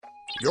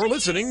You're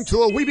listening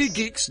to a Weeby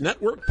Geeks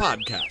Network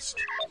podcast.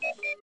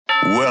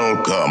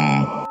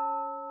 Welcome.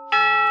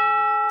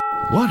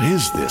 What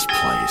is this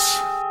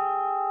place?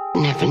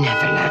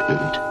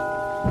 Neverland.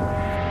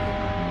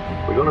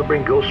 We're going to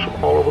bring ghosts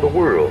from all over the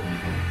world.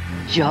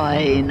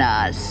 Join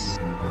us.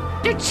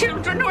 The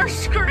children are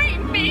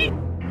screaming.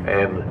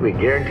 And we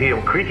guarantee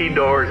them creaky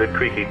doors and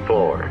creaky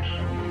floors.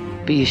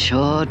 Be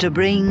sure to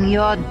bring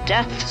your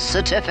death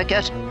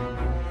certificate.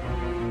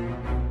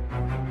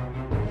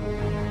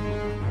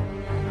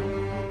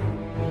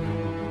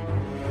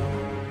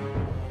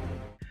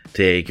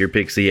 Take your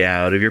pixie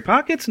out of your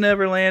pockets,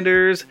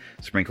 Neverlanders.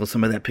 Sprinkle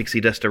some of that pixie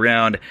dust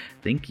around.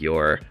 Think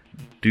your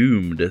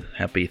doomed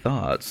happy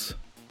thoughts.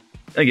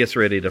 I guess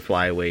ready to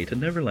fly away to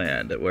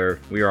Neverland,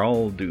 where we are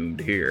all doomed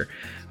here.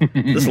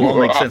 This will all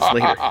make sense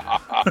later.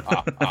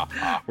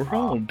 We're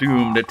all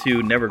doomed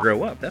to never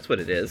grow up. That's what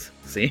it is.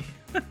 See?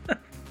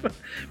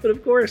 But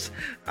of course,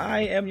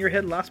 I am your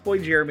head lost boy,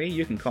 Jeremy.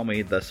 You can call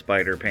me the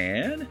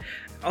Spider-Pan.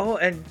 Oh,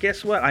 and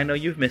guess what? I know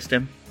you've missed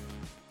him.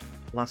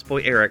 Lost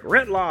boy Eric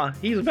Retlaw,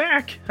 he's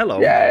back. Hello.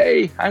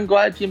 Yay! I'm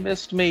glad you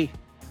missed me.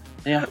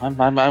 Yeah, I'm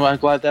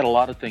glad that a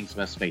lot of things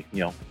missed me.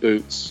 You know,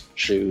 boots,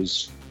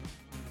 shoes.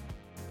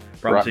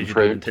 Promises you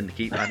don't intend to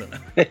keep. I don't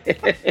know.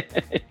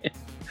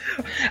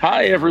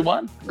 Hi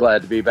everyone,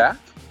 glad to be back.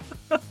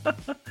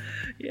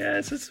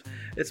 Yes,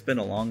 it's been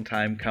a long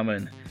time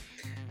coming.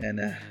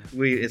 And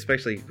we,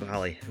 especially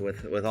Holly,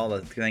 with all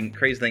the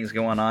crazy things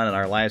going on in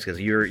our lives, because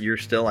you're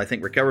still, I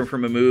think, recovering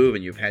from a move,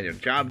 and you've had your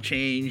job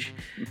change,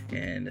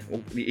 and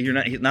you're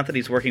not that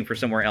he's working for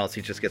somewhere else.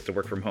 He just gets to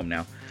work from home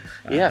now.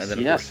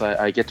 Yes.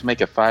 I get to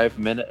make a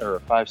 5-minute or a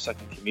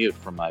 5-second commute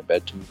from my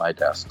bed to my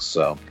desk.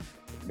 So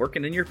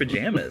working in your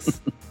pajamas.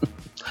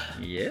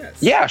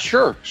 Yes. Yeah.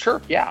 Sure.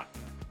 Yeah.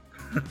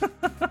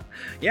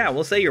 Yeah.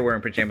 We'll say you're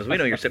wearing pajamas. We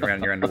know you're sitting around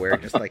in your underwear,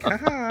 just like,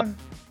 haha.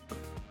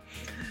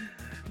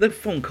 The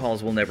phone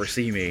calls will never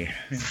see me.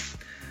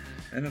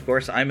 And of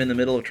course, I'm in the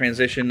middle of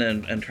transition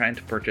and trying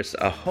to purchase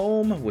a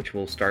home, which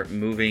will start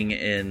moving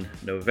in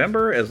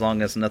November, as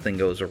long as nothing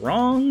goes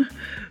wrong.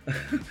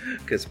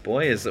 Because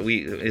boy,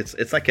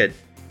 it's like a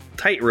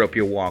tightrope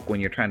you walk when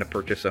you're trying to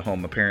purchase a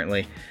home,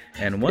 apparently.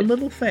 And one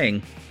little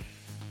thing.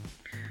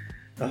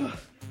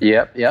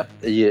 Yep.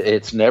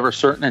 It's never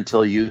certain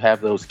until you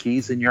have those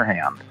keys in your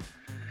hand.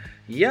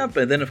 Yep,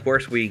 and then of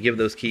course we give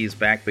those keys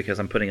back because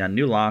I'm putting on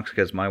new locks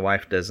because my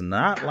wife does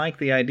not like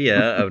the idea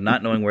of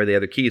not knowing where the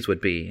other keys would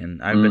be. And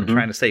I've been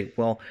trying to say,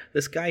 well,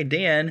 this guy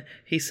Dan,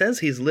 he says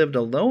he's lived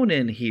alone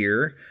in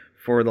here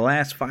for the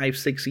last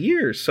 5-6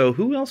 years, so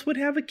who else would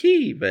have a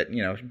key? But,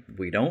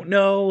 we don't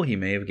know. He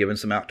may have given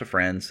some out to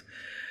friends.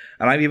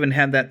 And I've even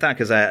had that thought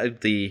because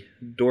the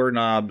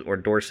doorknob or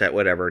door set,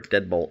 whatever,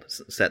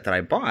 deadbolt set that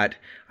I bought,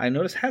 I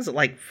noticed has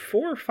like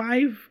 4 or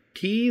 5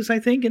 keys, I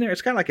think, in there.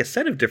 It's got like a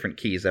set of different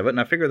keys of it, and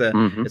I figure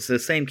it's the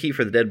same key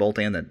for the deadbolt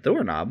and the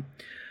doorknob.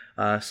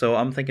 So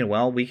I'm thinking,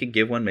 well, we could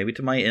give one maybe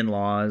to my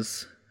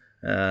in-laws.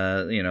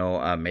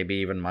 Maybe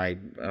even I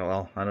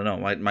don't know.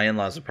 My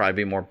in-laws would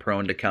probably be more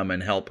prone to come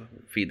and help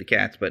feed the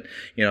cats, but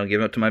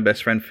give it to my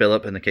best friend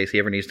Philip in the case he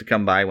ever needs to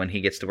come by when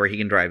he gets to where he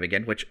can drive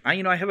again. Which I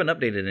haven't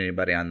updated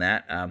anybody on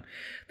that.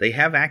 They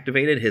have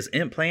activated his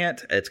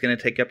implant. It's going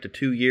to take up to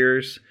 2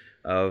 years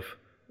of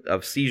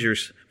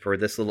seizures for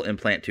this little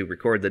implant to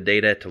record the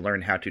data to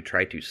learn how to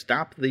try to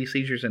stop the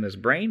seizures in his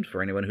brain,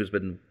 for anyone who's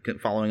been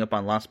following up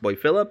on Lost Boy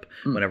Philip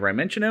whenever I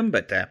mention him.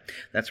 But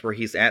that's where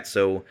he's at.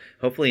 So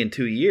hopefully in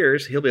 2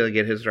 years, he'll be able to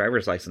get his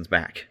driver's license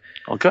back.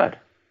 Oh, good.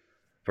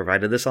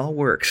 Provided this all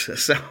works.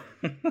 So,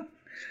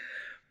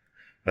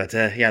 but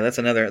that's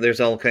another,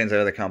 there's all kinds of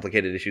other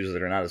complicated issues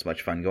that are not as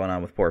much fun going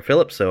on with poor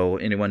Philip. So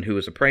anyone who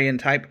is a praying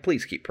type,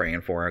 please keep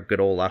praying for a good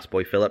old Lost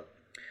Boy Philip.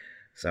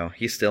 So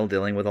he's still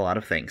dealing with a lot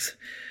of things.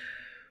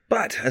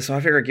 But, so I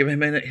figured I'd give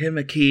him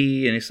a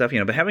key and stuff,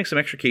 but having some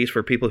extra keys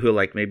for people who,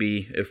 like,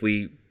 maybe if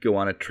we go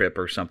on a trip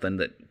or something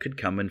that could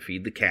come and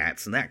feed the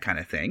cats and that kind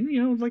of thing,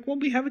 like, well,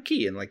 we have a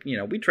key, and, like,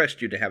 we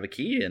trust you to have a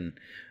key, and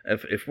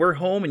if we're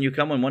home and you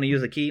come and want to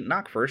use a key,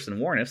 knock first and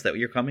warn us that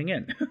you're coming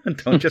in.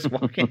 Don't just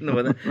walk in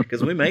with it,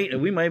 because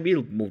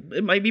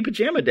it might be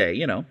pajama day,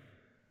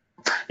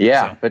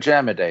 Yeah, so.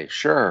 Pajama day,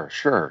 sure.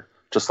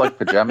 Just like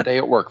pajama day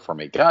at work for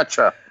me.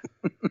 Gotcha.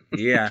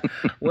 Yeah.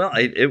 Well,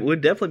 it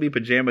would definitely be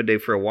pajama day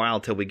for a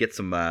while till we get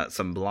some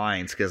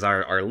blinds, because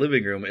our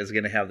living room is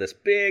going to have this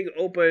big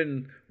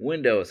open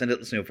windows, and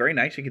it's very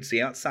nice. You can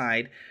see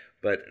outside,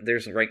 but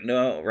there's right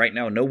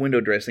now no window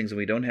dressings, and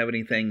we don't have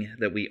anything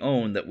that we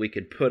own that we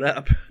could put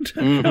up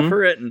to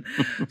cover it. And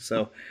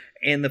so,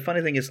 and the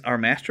funny thing is, our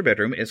master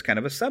bedroom is kind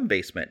of a sub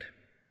basement.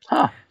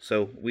 Huh.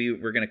 So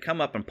we're going to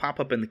come up and pop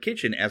up in the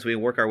kitchen as we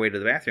work our way to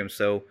the bathroom.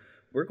 So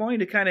we're going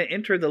to kind of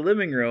enter the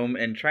living room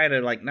and try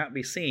to, like, not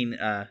be seen.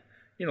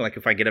 Like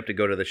if I get up to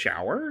go to the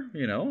shower,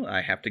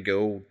 I have to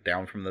go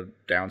down from the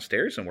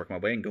downstairs and work my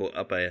way and go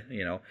up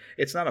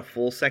it's not a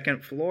full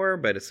second floor,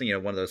 but it's,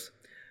 one of those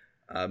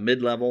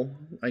mid-level,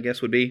 I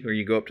guess would be, where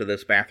you go up to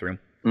this bathroom.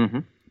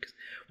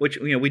 Which,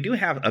 we do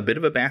have a bit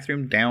of a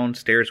bathroom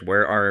downstairs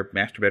where our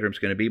master bedroom's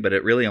going to be, but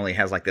it really only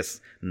has like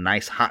this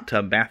nice hot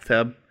tub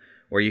bathtub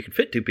where you can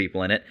fit 2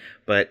 people in it.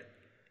 But,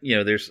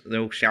 there's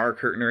no shower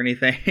curtain or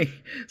anything.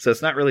 So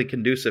it's not really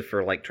conducive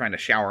for like trying to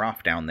shower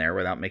off down there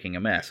without making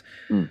a mess.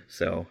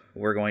 So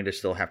we're going to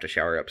still have to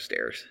shower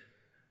upstairs.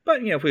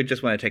 But, if we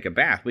just want to take a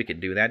bath, we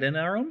could do that in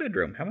our own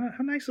bedroom.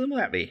 How nice will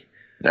that be?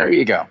 There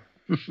you go.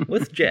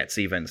 With jets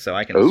even, so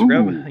I can Ooh.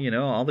 scrub,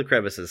 all the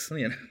crevices.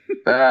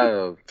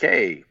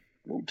 Okay.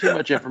 Too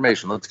much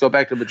information. Let's go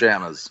back to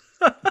pajamas.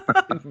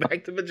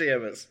 Back to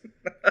pajamas.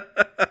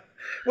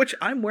 Which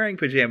I'm wearing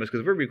pajamas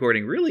because we're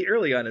recording really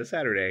early on a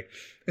Saturday.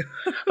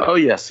 Oh,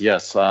 yes.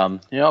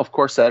 Of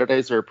course,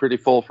 Saturdays are pretty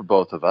full for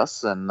both of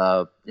us. And,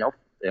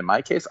 in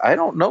my case, I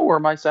don't know where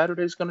my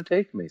Saturday's going to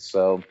take me.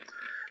 So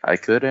I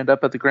could end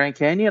up at the Grand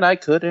Canyon. I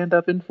could end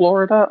up in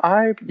Florida.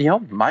 I,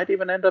 might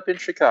even end up in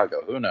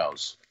Chicago. Who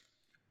knows?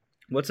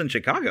 What's in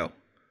Chicago?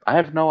 I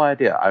have no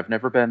idea. I've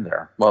never been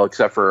there. Well,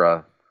 except for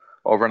a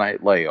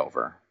overnight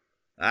layover.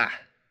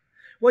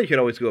 Well, you could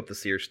always go up the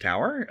Sears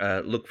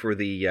Tower, look for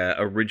the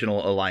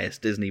original Elias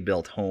Disney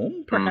built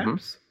home,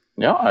 perhaps.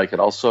 Yeah, I could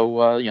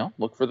also,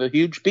 look for the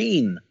huge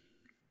bean.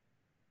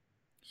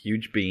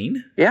 Huge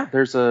bean? Yeah,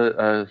 there's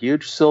a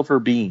huge silver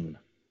bean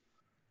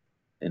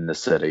in the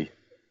city.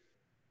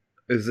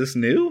 Is this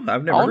new?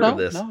 I've never heard of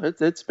this. No,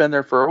 it's been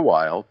there for a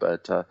while,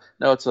 but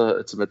no, it's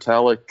a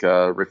metallic,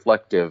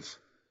 reflective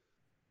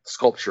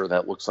sculpture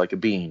that looks like a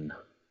bean.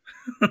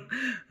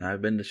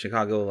 I've been to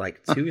Chicago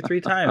like 2 or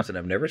 3 times, and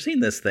I've never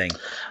seen this thing.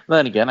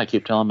 Then again, I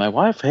keep telling my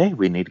wife, hey,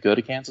 we need to go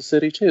to Kansas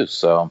City too,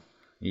 so...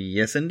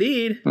 Yes,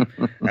 indeed.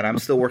 And I'm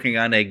still working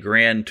on a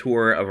grand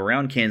tour of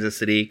around Kansas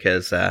City,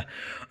 because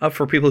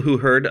for people who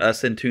heard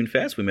us in Toon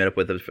Fest, we met up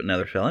with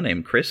another fella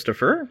named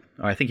Christopher.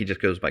 Oh, I think he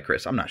just goes by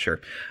Chris. I'm not sure.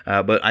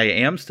 But I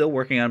am still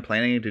working on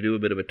planning to do a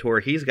bit of a tour.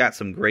 He's got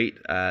some great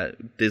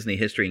Disney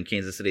history in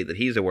Kansas City that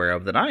he's aware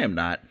of that I am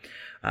not.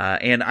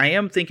 And I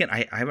am thinking,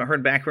 I haven't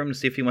heard back from him to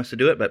see if he wants to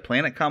do it, but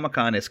Planet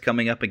Comic-Con is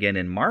coming up again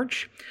in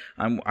March.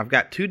 I've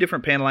got 2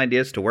 different panel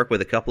ideas to work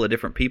with a couple of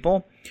different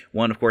people.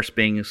 One, of course,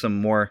 being some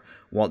more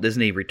Walt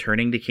Disney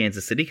returning to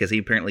Kansas City, because he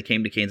apparently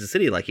came to Kansas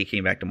City like he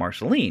came back to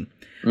Marceline.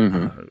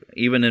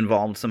 Even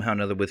involved somehow or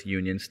another with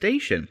Union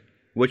Station,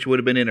 which would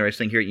have been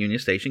interesting here at Union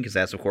Station, because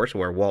that's, of course,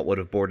 where Walt would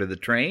have boarded the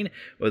train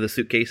with a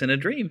suitcase and a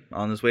dream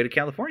on his way to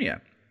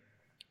California.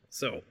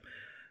 So...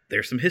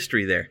 there's some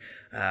history there.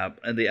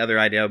 And the other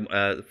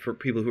idea, for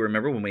people who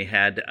remember when we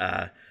had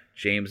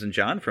James and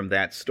John from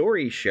That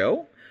Story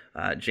Show,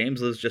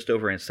 James lives just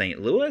over in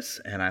St.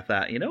 Louis, and I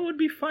thought, it would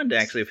be fun to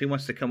actually, if he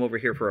wants to come over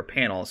here for a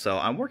panel. So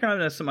I'm working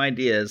on some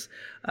ideas,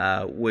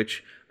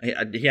 which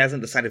he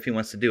hasn't decided if he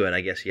wants to do it,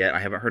 I guess, yet. I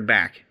haven't heard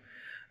back.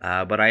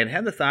 But I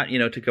had the thought,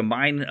 to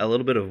combine a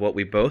little bit of what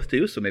we both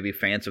do, so maybe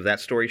fans of That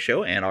Story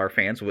Show and our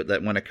fans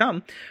that want to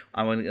come,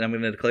 I'm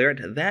going to declare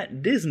it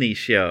That Disney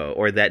Show,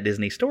 or That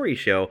Disney Story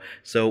Show.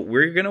 So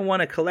we're going to want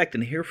to collect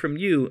and hear from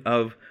you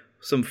of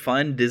some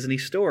fun Disney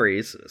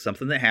stories,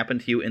 something that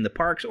happened to you in the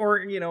parks, or,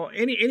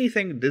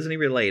 anything Disney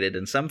related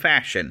in some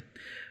fashion.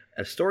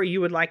 A story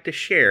you would like to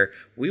share,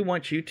 we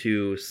want you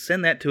to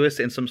send that to us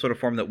in some sort of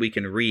form that we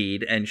can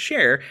read and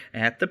share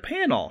at the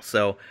panel.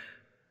 So...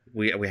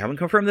 We haven't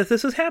confirmed that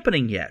this is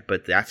happening yet,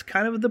 but that's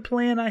kind of the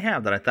plan I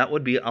have, that I thought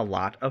would be a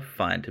lot of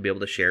fun to be able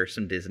to share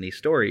some Disney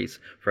stories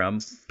from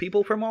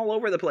people from all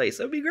over the place.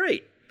 That would be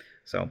great.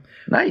 So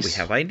nice. We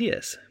have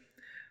ideas.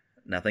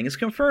 Nothing is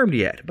confirmed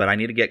yet, but I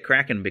need to get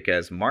cracking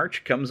because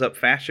March comes up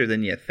faster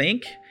than you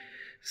think.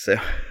 So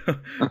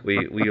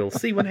we'll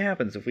see what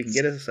happens if we can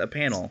get us a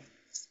panel.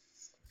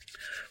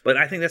 But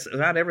I think that's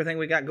about everything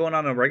we got going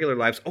on in regular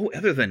lives. Oh,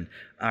 other than,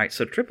 all right,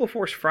 so Triple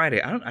Force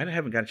Friday. I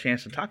haven't got a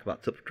chance to talk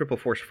about Triple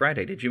Force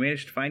Friday. Did you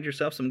manage to find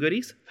yourself some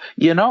goodies?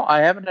 I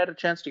haven't had a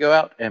chance to go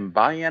out and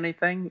buy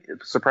anything.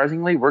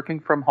 Surprisingly, working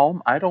from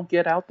home, I don't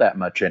get out that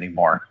much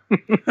anymore.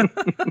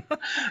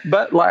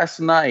 But last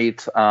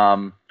night,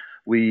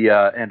 we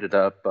ended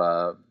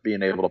up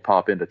being able to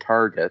pop into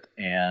Target,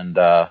 and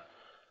I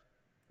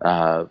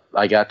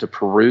got to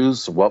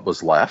peruse what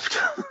was left.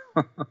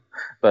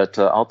 But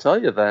I'll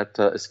tell you that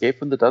Escape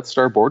from the Death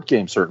Star board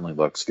game certainly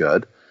looks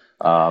good.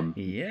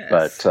 Yes.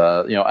 But,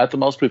 at the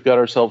most, we've got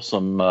ourselves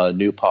some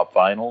new pop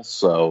vinyls.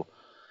 So,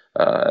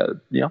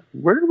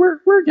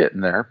 we're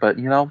getting there. But,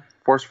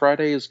 Force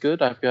Friday is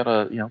good. I've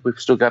got we've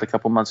still got a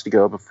couple months to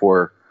go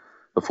before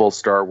the full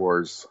Star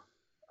Wars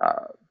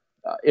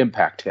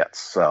impact hits.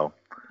 So,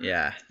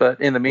 yeah. But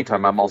in the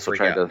meantime, I'm also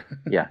trying to,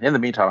 in the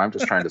meantime, I'm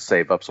just trying to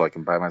save up so I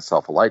can buy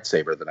myself a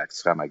lightsaber the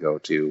next time I go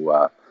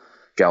to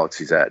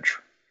Galaxy's Edge.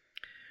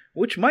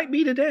 Which might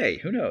be today.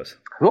 Who knows?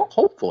 Well,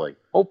 hopefully.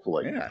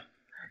 Yeah.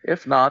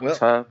 If not,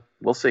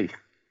 we'll see.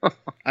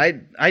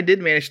 I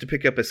did manage to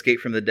pick up Escape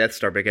from the Death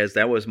Star because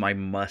that was my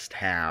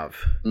must-have.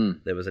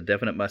 That was a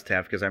definite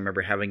must-have because I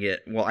remember having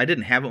it. Well, I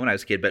didn't have it when I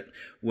was a kid, but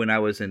when I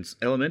was in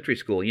elementary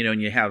school,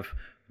 and you have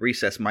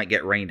recess might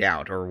get rained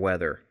out or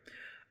weather.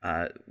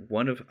 I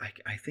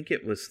think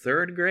it was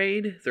third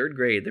grade,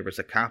 there was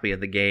a copy of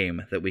the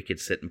game that we could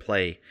sit and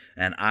play.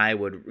 And I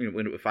would,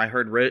 if I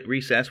heard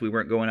recess, we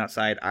weren't going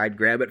outside, I'd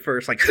grab it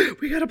first, like,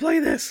 we got to play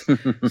this.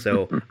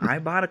 So I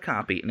bought a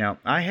copy. Now,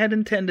 I had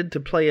intended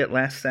to play it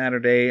last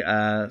Saturday.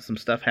 Some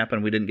stuff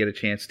happened. We didn't get a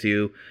chance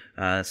to.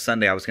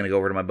 Sunday, I was going to go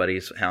over to my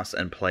buddy's house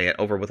and play it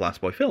over with Lost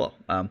Boy Philo.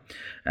 And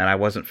I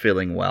wasn't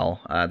feeling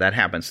well. That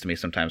happens to me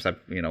sometimes. I'm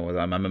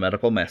a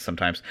medical mess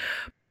sometimes.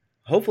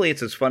 Hopefully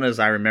it's as fun as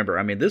I remember.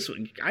 I mean,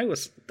 I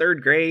was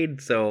third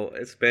grade, so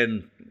it's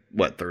been,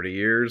 30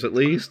 years at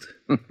least?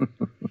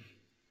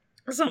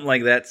 Something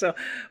like that. So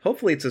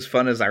hopefully it's as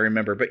fun as I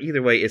remember. But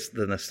either way, it's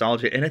the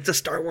nostalgia, and it's a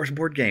Star Wars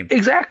board game.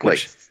 Exactly.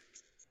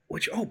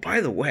 Which, oh,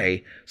 by the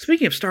way,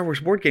 speaking of Star Wars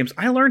board games,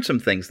 I learned some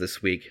things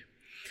this week.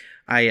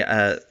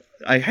 I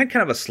had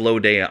kind of a slow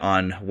day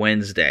on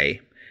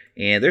Wednesday,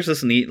 and there's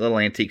this neat little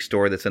antique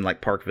store that's in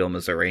like Parkville,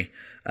 Missouri.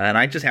 And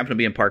I just happened to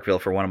be in Parkville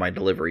for one of my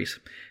deliveries.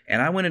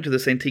 And I went into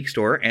this antique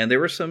store, and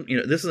there were some,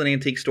 this is an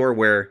antique store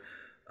where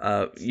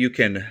you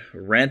can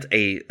rent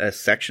a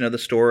section of the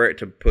store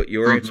to put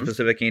your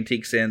specific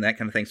antiques in, that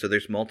kind of thing. So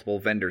there's multiple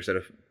vendors that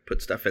have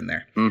put stuff in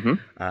there.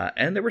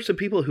 And there were some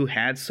people who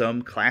had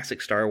some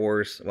classic Star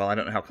Wars. Well, I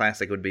don't know how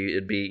classic it would be.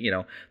 It'd be,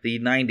 the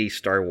 90s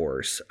Star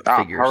Wars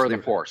figures. Power of the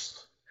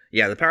Force.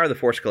 Yeah, the Power of the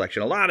Force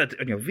collection. A lot of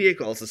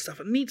vehicles and stuff,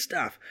 neat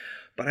stuff.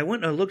 But I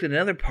went and looked at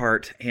another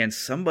part, and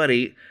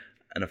somebody...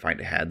 And if I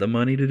had the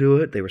money to do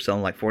it, they were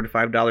selling like $4 to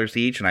 $5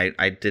 each, and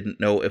I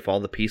didn't know if all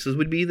the pieces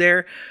would be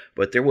there.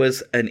 But there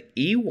was an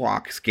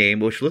Ewoks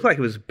game, which looked like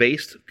it was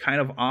based kind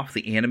of off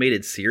the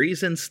animated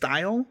series in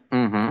style.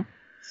 And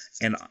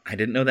I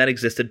didn't know that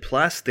existed.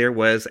 Plus, there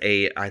was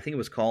I think it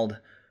was called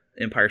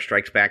Empire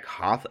Strikes Back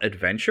Hoth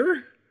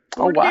Adventure.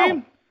 Oh, wow.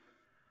 Game.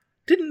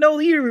 Didn't know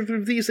either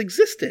of these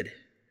existed.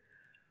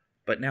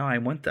 But now I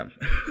want them.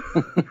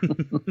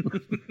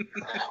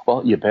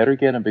 Well, you better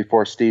get them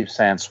before Steve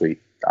Sansweet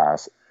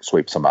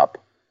sweeps them up.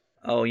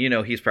 Oh,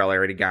 he's probably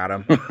already got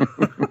them.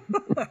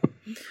 But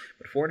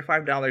 $4 to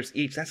 $5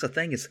 each. That's the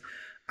thing is,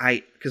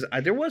 because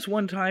there was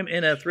one time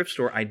in a thrift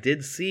store I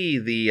did see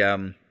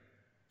the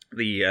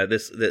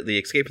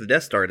Escape of the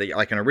Death Star,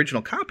 like an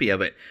original copy of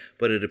it,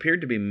 but it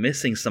appeared to be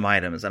missing some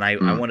items, and I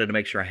wanted to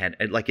make sure I had,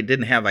 like, it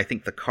didn't have, I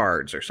think, the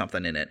cards or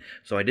something in it,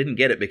 so I didn't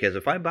get it, because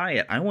if I buy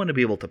it, I want to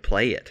be able to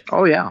play it.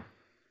 Oh, yeah.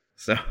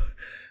 So,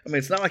 I mean,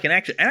 it's not like an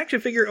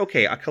action figure,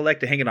 okay, I'll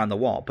collect to hang it on the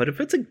wall, but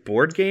if it's a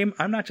board game,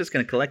 I'm not just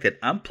going to collect it,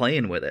 I'm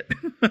playing with it.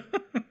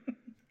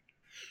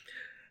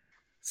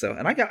 So,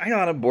 and I got a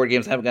lot of board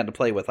games I haven't gotten to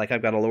play with. Like,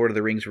 I've got a Lord of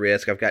the Rings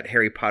Risk. I've got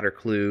Harry Potter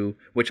Clue,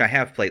 which I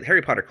have played.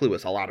 Harry Potter Clue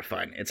is a lot of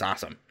fun. It's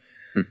awesome.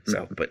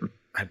 So, but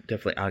I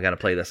got to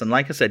play this. And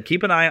like I said,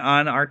 keep an eye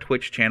on our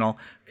Twitch channel,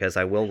 because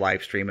I will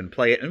live stream and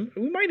play it. And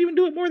we might even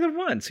do it more than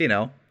once,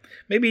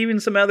 Maybe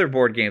even some other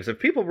board games. If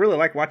people really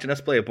like watching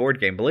us play a board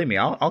game, believe me,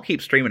 I'll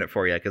keep streaming it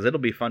for you, because it'll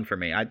be fun for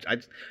me.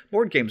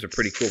 Board games are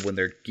pretty cool when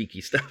they're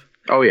geeky stuff.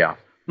 Oh, yeah.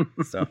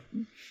 So...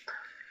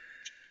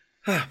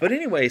 But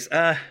anyways,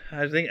 I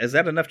think, is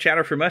that enough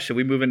chatter from us? Should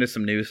we move into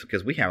some news?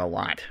 Because we have a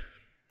lot.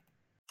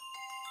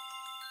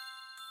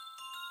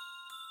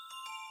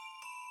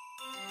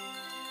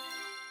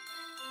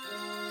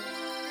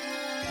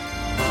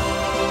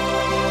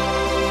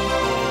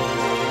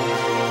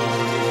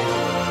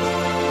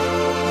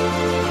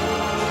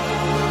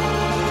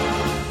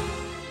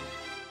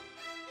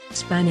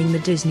 Spanning the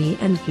Disney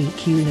and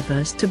geek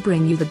universe to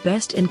bring you the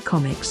best in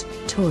comics,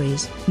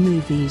 toys,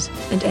 movies,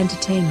 and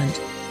entertainment.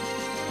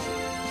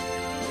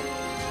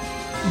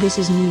 This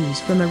is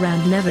news from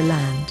around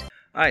Neverland.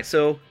 All right,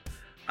 so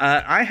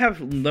I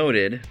have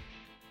noted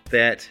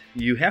that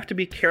you have to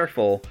be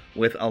careful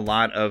with a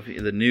lot of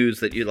the news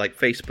that you, like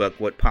Facebook,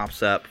 what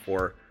pops up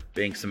for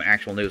being some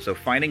actual news. So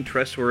finding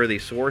trustworthy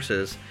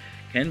sources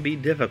can be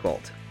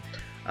difficult.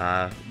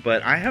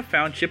 But I have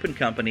found Chip &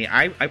 Company,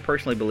 I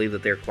personally believe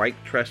that they're quite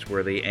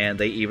trustworthy, and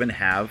they even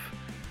have,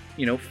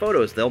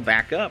 photos. They'll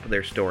back up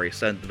their story.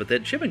 So, but the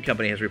Chip &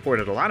 Company has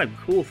reported a lot of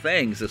cool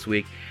things this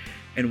week.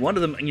 And one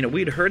of them,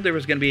 we'd heard there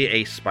was going to be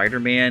a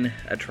Spider-Man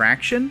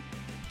attraction.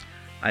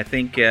 I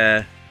think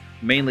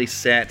mainly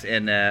set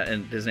in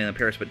Disneyland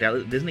Paris, but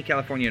Disney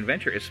California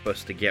Adventure is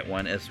supposed to get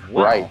one as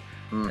well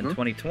in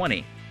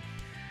 2020.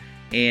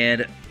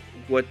 And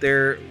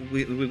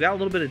we've got a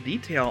little bit of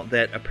detail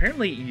that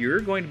apparently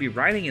you're going to be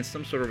riding in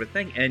some sort of a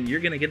thing, and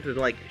you're going to get to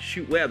like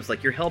shoot webs,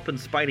 like you're helping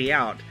Spidey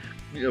out,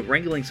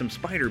 wrangling some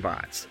spider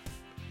bots.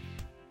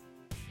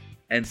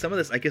 And some of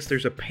this, I guess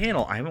there's a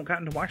panel. I haven't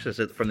gotten to watch this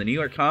from the New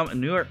York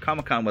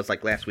Comic-Con was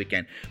like last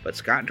weekend. But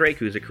Scott Drake,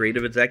 who's a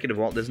creative executive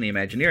of Walt Disney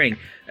Imagineering,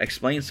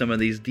 explains some of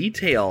these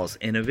details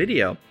in a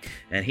video.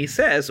 And he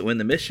says, when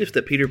the mischief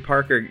that Peter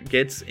Parker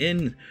gets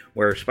in,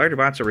 where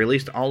Spider-Bots are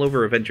released all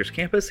over Avengers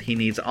Campus, he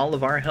needs all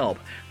of our help.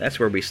 That's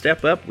where we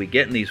step up, we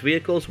get in these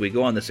vehicles, we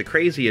go on this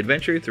crazy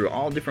adventure through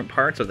all different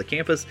parts of the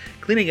campus,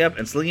 cleaning up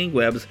and slinging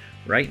webs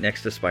right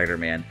next to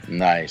Spider-Man.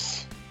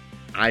 Nice.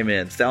 I'm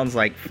in. Sounds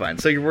like fun.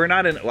 So we're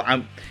not in.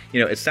 Well,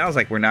 it sounds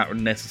like we're not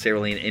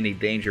necessarily in any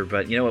danger,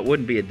 but it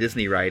wouldn't be a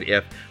Disney ride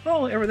if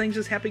everything's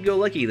just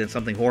happy-go-lucky, then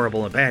something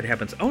horrible and bad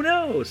happens. Oh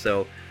no!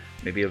 So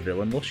maybe a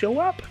villain will show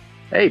up.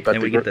 Hey, but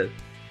and we get the.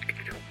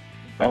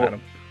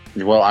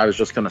 Well, I was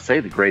just going to say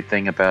the great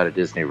thing about a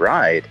Disney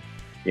ride,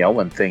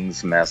 when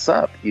things mess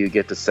up, you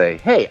get to say,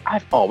 "Hey,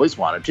 I've always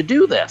wanted to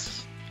do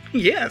this."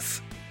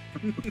 Yes.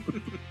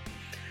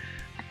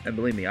 And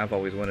believe me, I've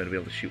always wanted to be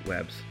able to shoot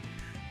webs.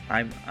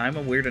 I'm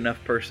a weird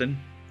enough person.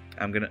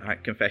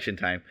 Confession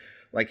time.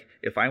 Like,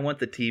 if I want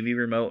the TV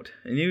remote,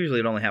 and usually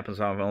it only happens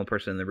when I'm the only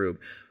person in the room,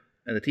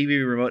 and the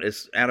TV remote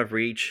is out of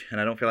reach,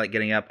 and I don't feel like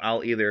getting up,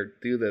 I'll either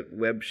do the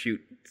web shoot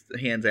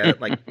hands at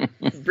it, like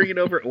bring it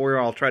over, or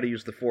I'll try to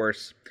use the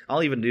Force.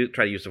 I'll even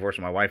try to use the Force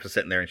when my wife is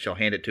sitting there and she'll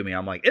hand it to me.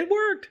 I'm like, it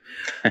worked.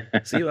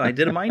 See, I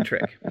did a mind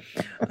trick.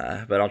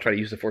 But I'll try to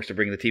use the Force to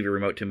bring the TV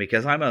remote to me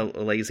because I'm a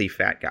lazy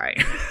fat guy.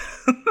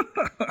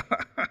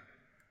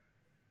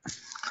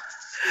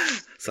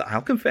 So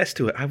I'll confess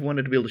to it. I've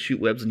wanted to be able to shoot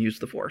webs and use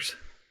the Force.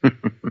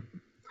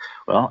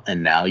 Well,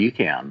 and now you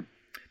can.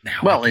 In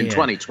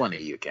 2020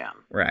 you can.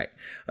 Right.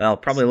 Well,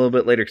 probably a little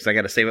bit later because I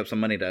got to save up some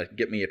money to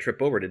get me a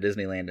trip over to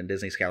Disneyland and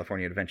Disney's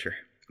California Adventure.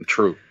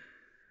 True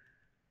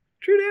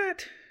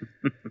that.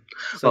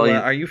 So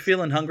are you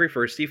feeling hungry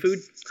for seafood?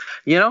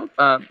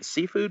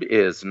 Seafood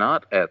is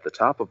not at the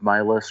top of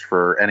my list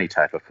for any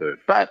type of food,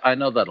 but I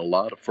know that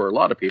for a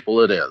lot of people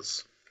it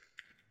is.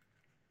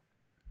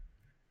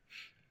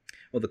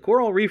 Well, the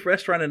Coral Reef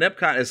Restaurant at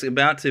Epcot is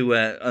about to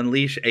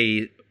unleash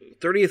a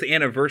 30th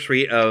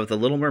anniversary of The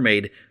Little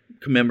Mermaid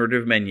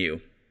commemorative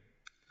menu.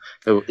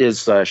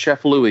 Is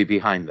Chef Louis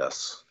behind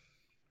this?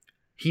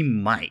 He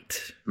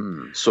might.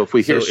 So if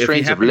we hear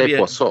strains of Le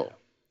Poisson.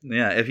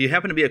 Yeah, if you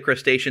happen to be a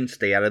crustacean,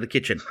 stay out of the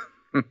kitchen.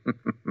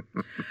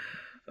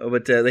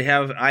 But they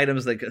have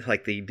items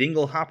like the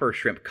Dingle Hopper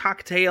Shrimp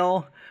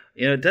Cocktail.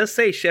 It does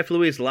say Chef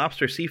Louis'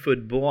 Lobster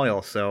Seafood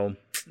Boil, so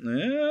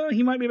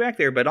he might be back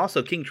there. But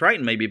also King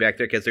Triton may be back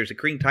there because there's a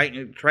King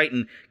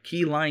Triton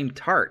Key Lime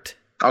Tart.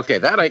 Okay,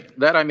 that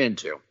I'm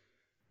into.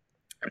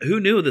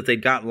 Who knew that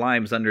they'd got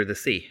limes under the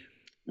sea?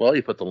 Well,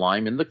 you put the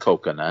lime in the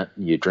coconut,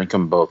 and you drink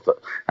them both.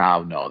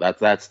 Oh no,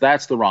 that's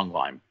the wrong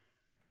lime.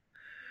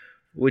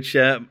 Which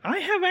I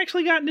have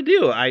actually gotten to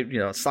do.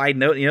 Side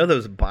note,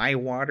 those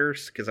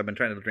Bywaters, because I've been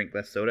trying to drink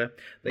less soda.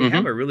 They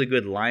have a really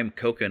good lime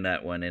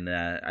coconut one, and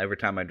every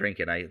time I drink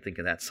it, I think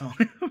of that song.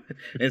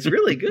 It's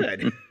really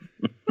good.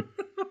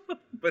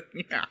 But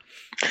yeah.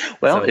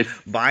 Well,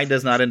 Bai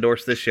does not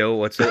endorse this show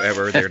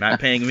whatsoever. They're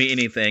not paying me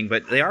anything,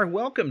 but they are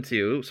welcome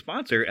to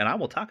sponsor, and I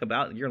will talk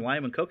about your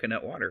lime and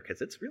coconut water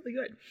because it's really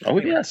good. Oh,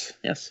 anyway.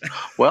 Yes.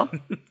 Well,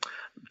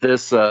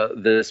 this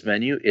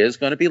menu is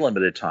going to be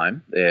limited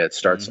time. It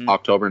starts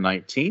October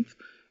 19th,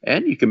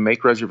 and you can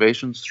make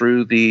reservations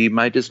through the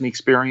My Disney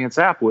Experience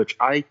app, which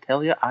I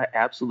tell you, I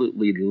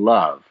absolutely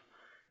love.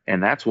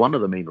 And that's one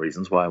of the main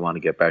reasons why I want to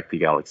get back to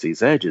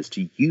Galaxy's Edge is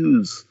to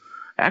use,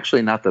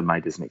 actually not the My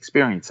Disney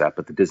Experience app,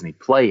 but the Disney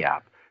Play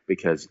app,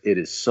 because it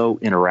is so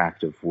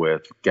interactive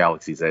with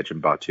Galaxy's Edge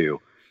and Batuu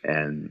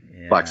and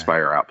Black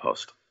Spire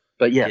Outpost.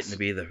 But yes. Getting to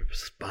be the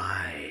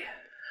spy.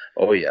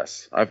 Oh,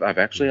 yes. I've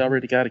actually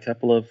already got a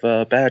couple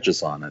of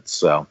badges on it,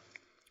 so.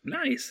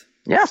 Nice.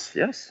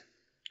 Yes.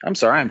 I'm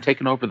sorry, I'm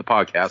taking over the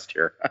podcast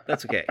here.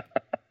 That's okay.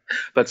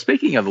 But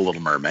speaking of The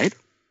Little Mermaid.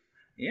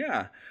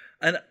 Yeah.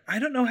 And I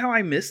don't know how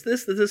I missed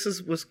this, that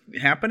this was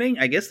happening.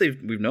 I guess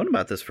we've known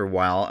about this for a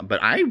while, but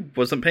I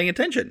wasn't paying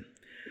attention.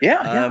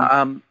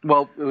 Yeah.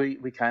 Well,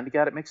 we kind of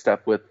got it mixed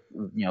up with,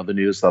 the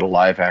news that a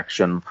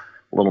live-action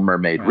Little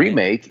Mermaid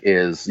remake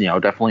is,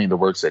 definitely in the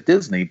works at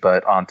Disney.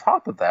 But on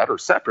top of that, or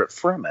separate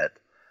from it,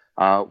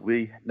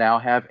 we now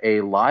have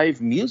a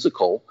live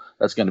musical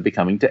that's going to be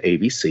coming to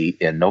ABC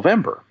in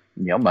November.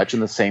 Much in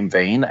the same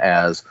vein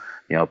as,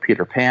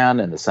 Peter Pan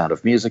and The Sound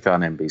of Music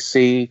on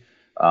NBC.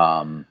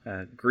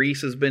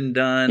 Grease has been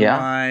done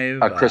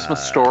live. A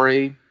Christmas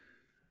Story.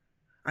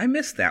 I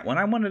missed that one.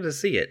 I wanted to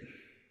see it.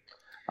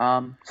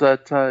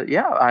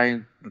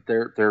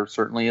 There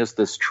certainly is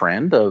this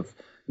trend of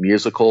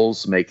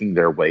musicals making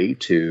their way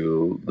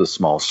to the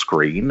small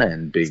screen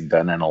and being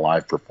done in a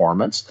live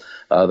performance.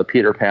 The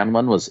Peter Pan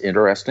one was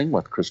interesting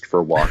with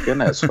Christopher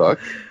Walken as Hook.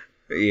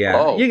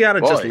 Yeah, you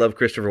gotta just love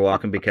Christopher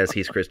Walken because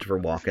he's Christopher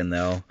Walken,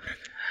 though.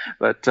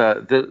 But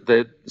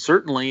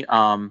certainly,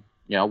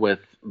 with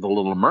The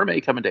Little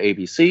Mermaid coming to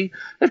ABC,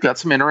 they've got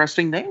some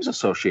interesting names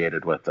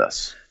associated with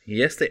this.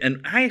 Yes,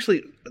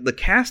 the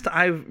cast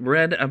I've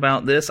read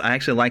about this, I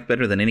actually like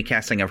better than any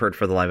casting I've heard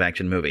for the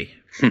live-action movie.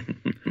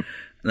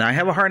 Now, I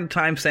have a hard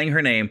time saying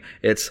her name.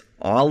 It's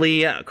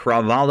Ollie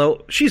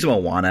Cravalho. She's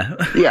Moana.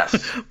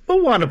 Yes.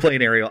 Moana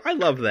playing Ariel. I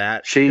love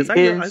that. She is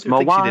Moana.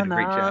 Think she did a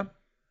great job.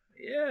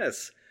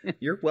 Yes.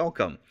 You're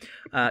welcome.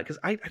 Because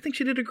I think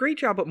she did a great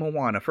job at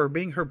Moana for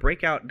being her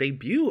breakout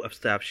debut of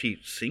stuff. She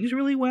sings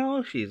really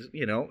well. She's,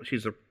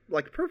 she's a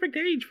like perfect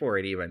age for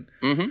it even.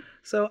 Mm-hmm.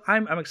 So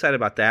I'm excited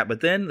about that.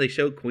 But then they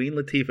showed Queen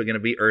Latifah going to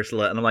be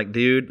Ursula, and I'm like,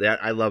 dude,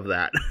 I love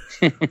that.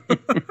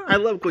 I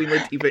love Queen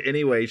Latifah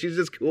anyway. She's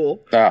just cool.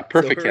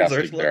 Perfect So her as casting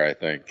Ursula, there, I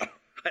think.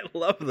 I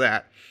love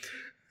that.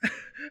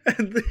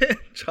 And then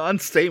John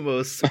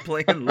Stamos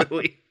playing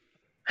Louis.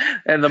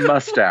 And the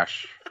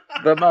mustache.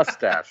 The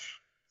mustache.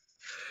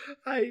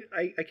 I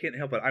can't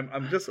help it.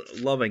 I'm just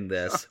loving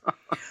this.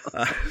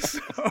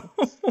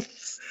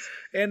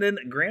 And then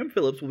Graham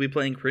Phillips will be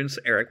playing Prince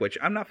Eric, which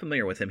I'm not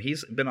familiar with him.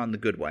 He's been on The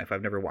Good Wife.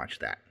 I've never watched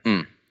that.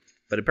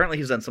 But apparently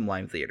he's done some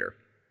live theater.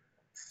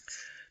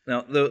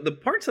 Now, the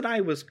parts that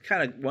I was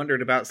kind of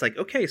wondered about, it's like,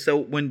 okay,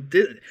 so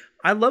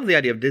I love the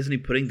idea of Disney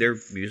putting their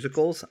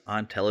musicals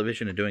on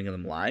television and doing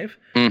them live.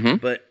 Mm-hmm.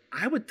 But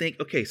I would think,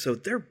 okay, so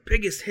their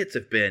biggest hits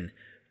have been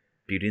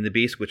Beauty and the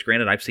Beast, which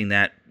granted I've seen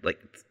that like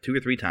 2 or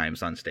 3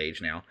 times on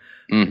stage now.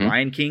 Mm-hmm.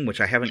 Lion King,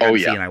 which I haven't gotten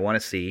to see and I want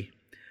to see.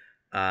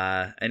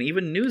 And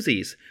even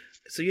Newsies.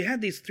 So you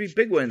had these 3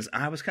 big ones.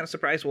 I was kind of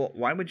surprised. Well,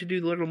 why would you do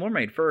The Little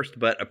Mermaid first?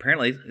 But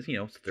apparently, it's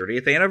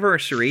 30th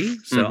anniversary.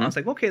 So I was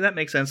like, okay, that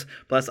makes sense.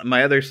 Plus,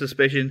 my other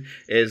suspicion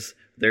is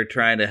they're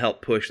trying to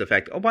help push the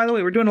fact, oh, by the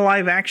way, we're doing a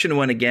live action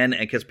one again.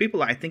 Because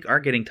people, I think, are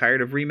getting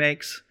tired of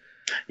remakes.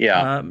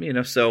 Yeah.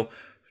 So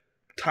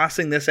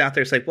tossing this out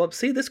there, it's like, well,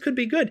 see, this could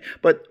be good.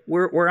 But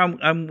where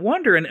I'm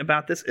wondering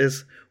about this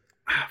is,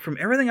 from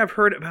everything I've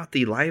heard about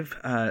the live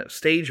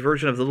stage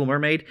version of The Little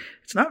Mermaid,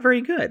 it's not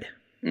very good.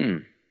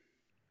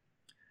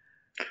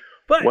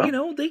 But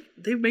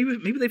they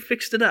maybe they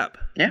fixed it up.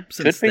 Yeah,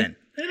 since could be. then.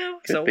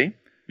 Could be.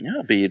 Yeah,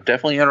 it'll be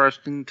definitely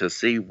interesting to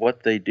see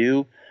what they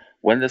do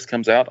when this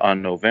comes out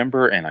on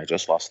November, and I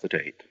just lost the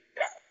date.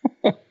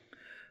 It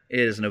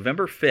is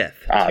November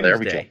 5th. There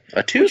we go.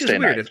 A Tuesday which is night.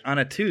 weird. It's on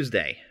a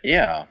Tuesday.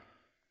 Yeah.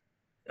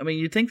 I mean,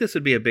 you'd think this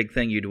would be a big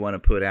thing you'd want to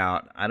put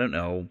out, I don't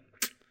know,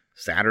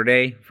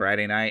 Saturday,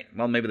 Friday night.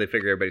 Well, maybe they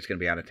figure everybody's going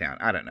to be out of town.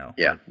 I don't know.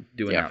 Yeah.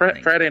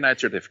 Friday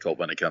nights are difficult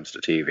when it comes to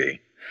TV.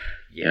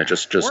 Yeah.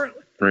 Just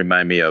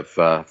remind me of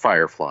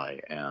Firefly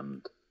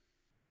and.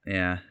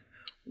 Yeah.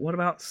 What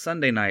about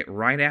Sunday night,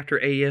 right after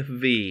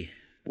AFV?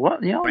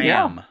 What? Bam.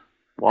 Yeah.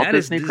 Walt that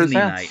Disney is Disney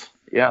Presents. night.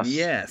 Yes.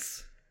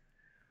 Yes.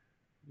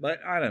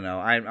 But I don't know.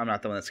 I'm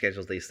not the one that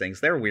schedules these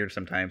things. They're weird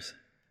sometimes.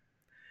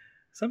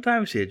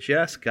 Sometimes you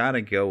just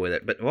gotta go with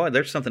it. But boy,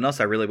 there's something else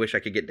I really wish I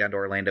could get down to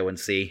Orlando and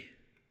see.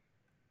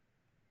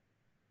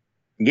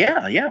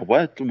 Yeah.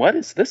 What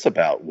is this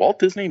about? Walt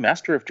Disney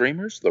Master of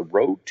Dreamers: The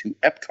Road to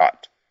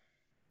Epcot.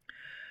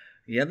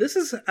 Yeah, this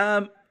is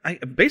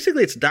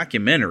basically it's a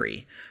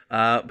documentary.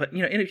 But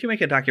if you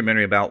make a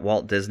documentary about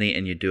Walt Disney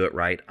and you do it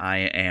right, I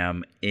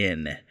am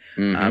in.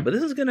 Mm-hmm. But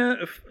this is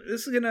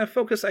gonna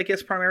focus, I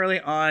guess, primarily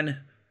on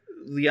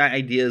the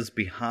ideas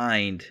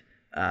behind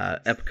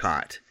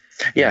Epcot.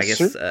 Yeah, I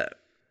guess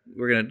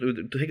we're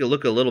gonna take a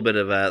look a little bit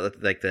of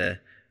like the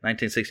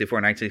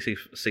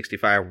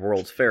 1964-1965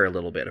 World's Fair a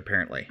little bit,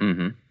 apparently.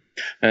 Mm-hmm.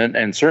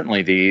 And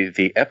certainly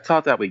the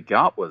Epcot that we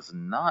got was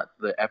not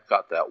the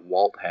Epcot that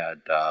Walt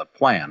had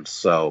planned.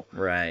 So,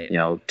 right.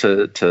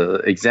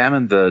 To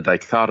examine the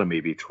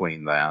dichotomy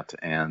between that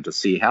and to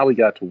see how we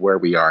got to where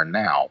we are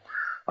now,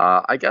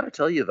 I got to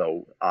tell you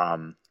though,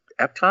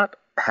 Epcot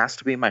has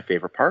to be my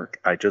favorite park.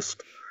 I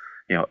just,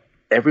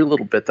 every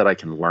little bit that I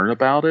can learn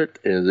about it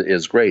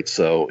is great.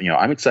 So,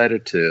 I'm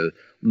excited to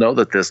know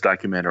that this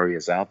documentary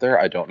is out there.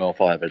 I don't know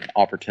if I'll have an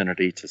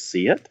opportunity to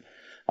see it.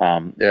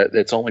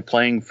 It's only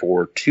playing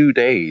for 2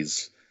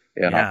 days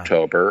in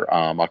October,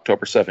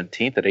 October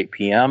 17th at 8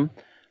 p.m.,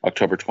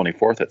 October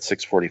 24th at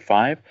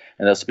 6:45,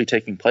 and this will be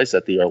taking place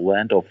at the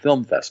Orlando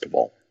Film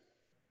Festival.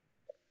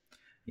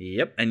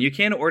 Yep, and you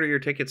can order your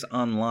tickets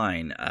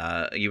online,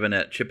 even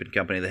at Chip &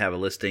 Company. They have a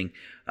listing,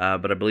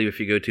 but I believe if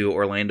you go to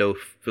Orlando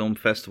Film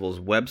Festival's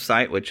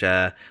website, which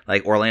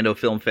like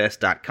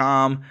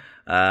orlandofilmfest.com,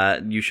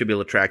 you should be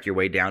able to track your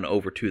way down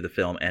over to the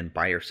film and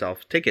buy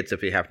yourself tickets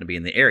if you happen to be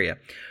in the area.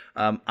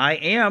 I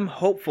am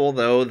hopeful,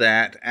 though,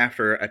 that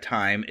after a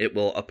time it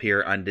will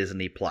appear on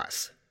Disney+.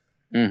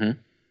 Mm-hmm.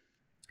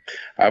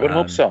 I would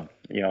hope so.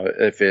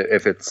 If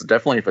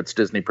it's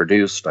Disney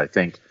produced, I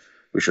think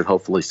we should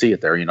hopefully see it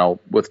there.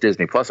 With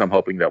Disney+, I'm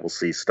hoping that we'll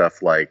see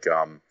stuff like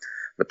the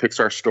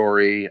Pixar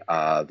Story,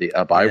 the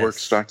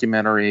Iwerks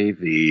documentary,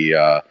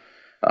 the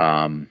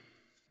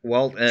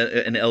Walt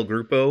and El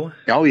Grupo.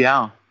 Oh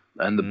yeah,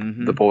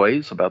 and the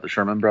boys about the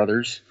Sherman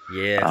Brothers.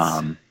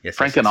 Yes,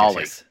 Frank and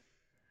Ollie. Yes.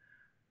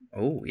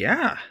 Oh,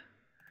 yeah.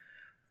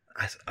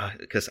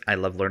 Because I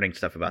love learning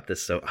stuff about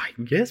this, so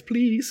yes,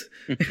 please.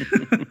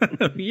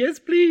 Yes,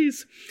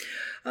 please.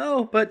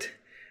 Oh, but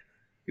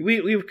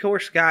we of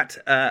course got,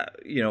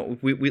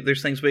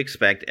 there's things we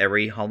expect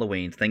every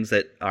Halloween, things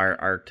that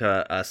are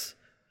to us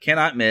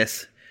cannot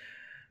miss.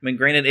 I mean,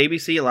 granted,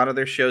 ABC, a lot of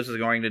their shows is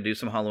going to do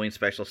some Halloween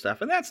special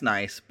stuff, and that's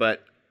nice,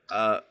 but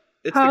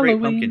it's Halloween the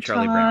Great Pumpkin,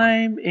 Charlie Brown.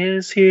 Time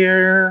is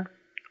here.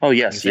 Oh,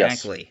 yes,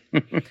 exactly.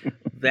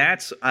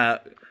 That's...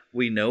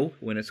 we know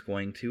when it's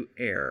going to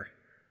air.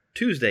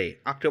 Tuesday,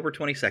 October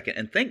 22nd.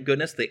 And thank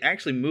goodness they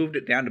actually moved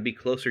it down to be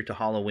closer to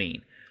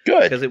Halloween.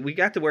 Good. Because we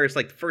got to where it's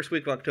like the first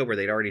week of October,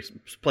 they'd already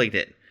played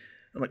it.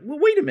 I'm like, well,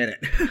 wait a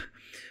minute.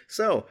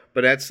 So,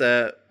 but that's,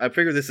 I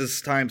figure this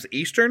is times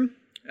Eastern,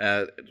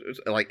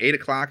 like 8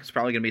 o'clock. It's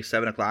probably going to be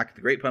 7 o'clock.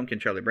 The Great Pumpkin,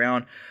 Charlie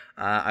Brown.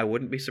 I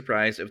wouldn't be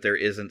surprised if there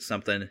isn't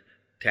something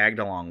tagged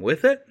along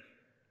with it.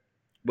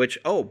 Which,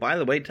 oh, by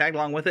the way, tagged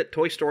along with it,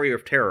 Toy Story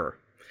of Terror.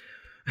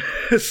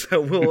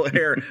 So we'll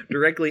air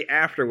directly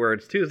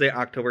afterwards, Tuesday,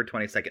 October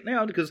 22nd.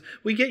 Now, because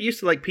we get used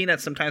to like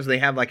Peanuts, sometimes they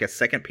have like a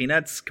second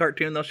Peanuts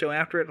cartoon they'll show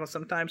after it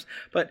sometimes.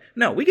 But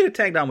no, we get it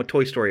tagged on with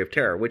Toy Story of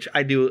Terror, which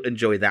I do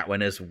enjoy that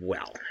one as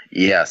well.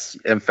 Yes.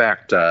 In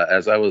fact,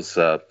 as I was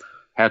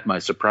had my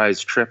surprise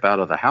trip out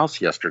of the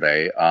house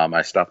yesterday,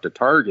 I stopped at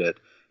Target,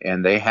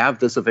 and they have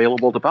this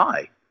available to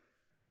buy.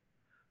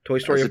 Toy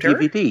Story as of Terror?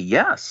 DVD,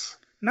 yes.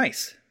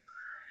 Nice.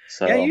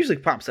 So, yeah, it usually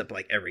pops up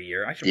like every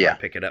year. I should probably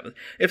pick it up.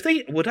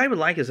 What I would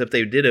like is if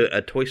they did a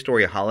Toy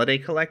Story holiday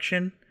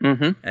collection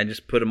and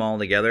just put them all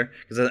together.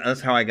 Because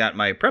that's how I got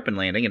my Prep and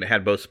Landing, and it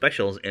had both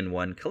specials in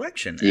one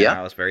collection. And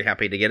I was very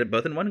happy to get it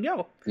both in one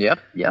go. Yep.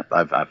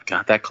 I've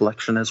got that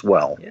collection as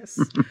well. Yes.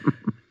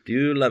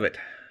 Do love it.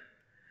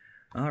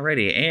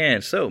 Alrighty,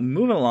 and so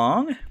moving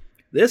along.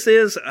 This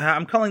is,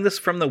 I'm calling this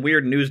from the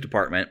Weird News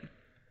Department.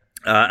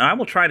 And I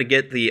will try to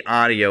get the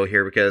audio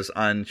here because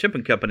on Chimp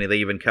and Company they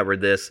even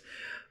covered this.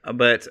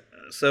 But,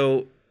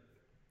 so,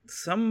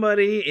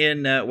 somebody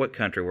in, what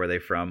country were they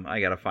from?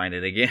 I gotta find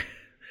it again.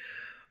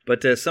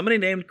 But somebody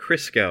named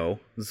Crisco,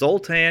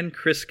 Zoltan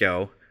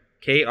Crisco,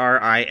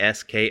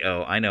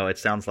 Krisko. I know, it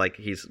sounds like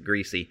he's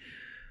greasy.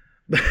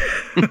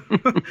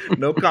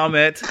 No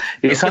comment.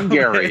 He's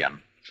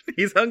Hungarian.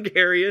 He's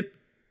Hungarian.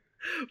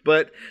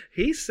 But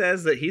he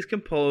says that he's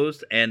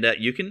composed, and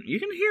you can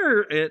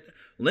hear it.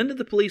 Linda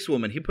the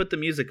Policewoman, he put the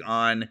music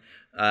on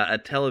a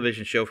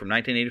television show from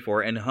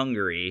 1984 in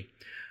Hungary.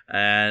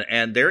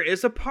 And there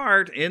is a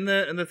part in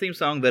the theme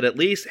song that at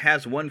least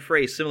has one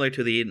phrase similar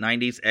to the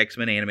 90s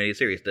X-Men animated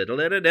series. But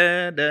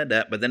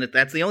then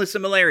that's the only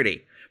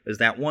similarity, is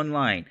that one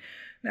line.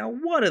 Now,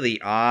 what are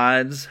the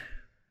odds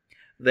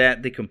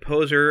that the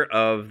composer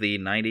of the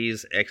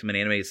 90s X-Men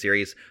animated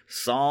series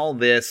saw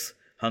this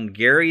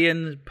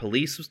Hungarian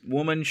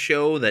policewoman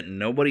show that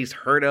nobody's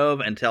heard of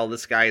until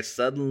this guy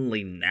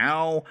suddenly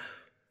now,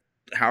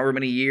 however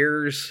many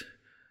years...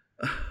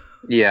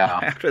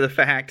 after the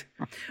fact.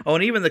 Oh,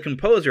 and even the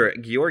composer,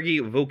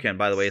 Georgi Vukan,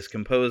 by the way, is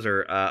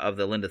composer of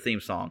the Linda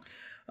theme song.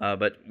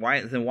 But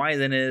why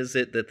then is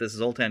it that this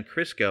Zoltan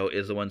Crisco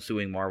is the one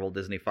suing Marvel,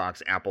 Disney,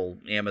 Fox, Apple,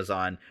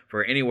 Amazon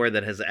for anywhere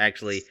that has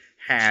actually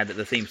had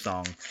the theme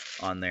song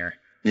on there?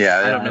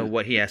 Yeah, I don't know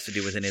what he has to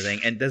do with anything.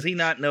 And does he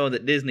not know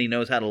that Disney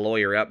knows how to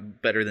lawyer up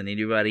better than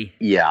anybody?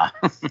 Yeah.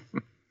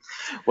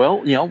 Well,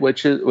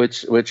 which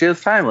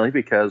is timely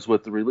because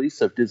with the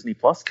release of Disney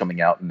Plus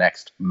coming out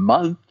next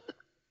month,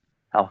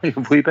 how long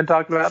have we been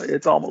talking about it?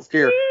 It's almost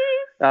here.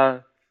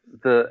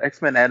 The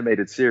X-Men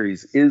animated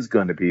series is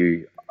going to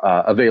be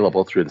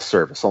available through the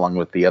service, along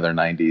with the other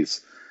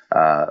 90s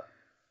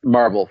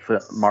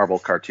Marvel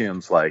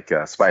cartoons like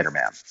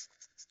Spider-Man.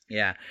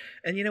 Yeah.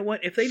 And you know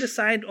what? If they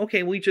decide,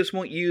 okay, we just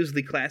won't use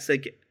the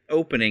classic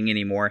opening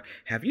anymore,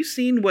 have you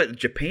seen what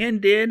Japan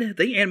did?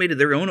 They animated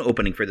their own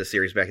opening for the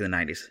series back in the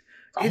 90s.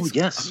 It's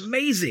yes.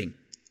 Amazing.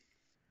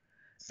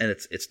 And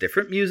it's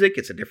different music.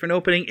 It's a different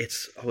opening.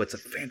 It's a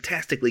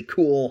fantastically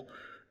cool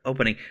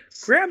opening.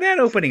 Grab that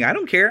opening. I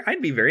don't care.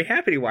 I'd be very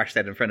happy to watch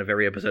that in front of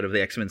every episode of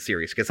the X-Men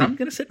series because I'm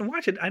going to sit and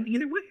watch it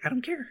either way. I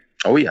don't care.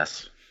 Oh,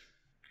 yes.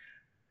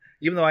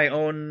 Even though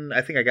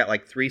I think I got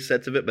like 3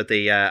 sets of it, but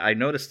I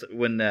noticed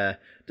when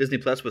Disney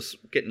Plus was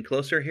getting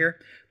closer here,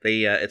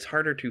 it's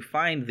harder to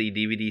find the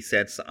DVD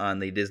sets on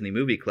the Disney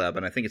Movie Club,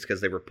 and I think it's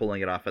because they were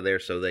pulling it off of there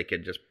so they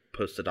could just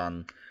post it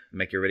on,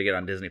 make everybody get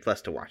on Disney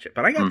Plus to watch it.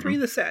 But I got 3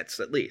 of the sets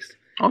at least.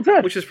 Oh,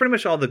 good. Which is pretty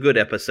much all the good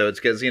episodes,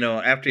 because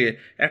after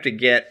you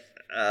get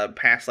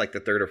past like the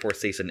 3rd or 4th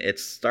season, it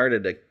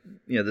started to,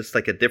 this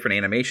like a different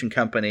animation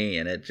company,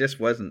 and it just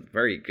wasn't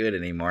very good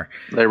anymore.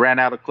 They ran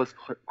out of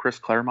Chris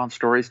Claremont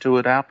stories to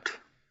adapt.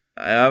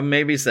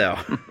 Maybe so.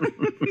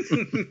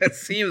 It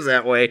seems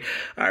that way.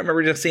 I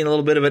remember just seeing a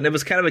little bit of it, and it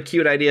was kind of a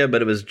cute idea,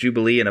 but it was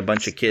Jubilee and a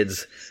bunch of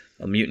kids,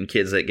 mutant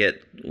kids that get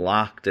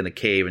locked in a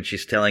cave, and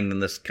she's telling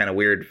them this kind of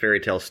weird fairy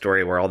tale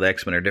story where all the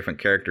X-Men are different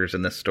characters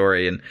in this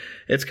story, and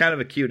it's kind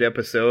of a cute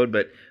episode,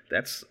 but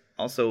that's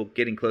also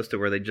getting close to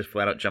where they just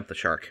flat out jump the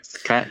shark.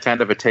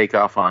 Kind of a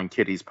takeoff on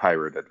Kitty's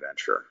pirate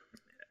adventure.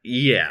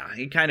 Yeah,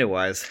 it kind of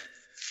was.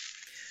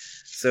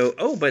 So,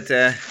 but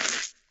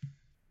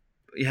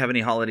you have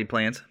any holiday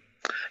plans?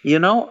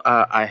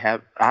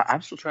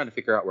 I'm still trying to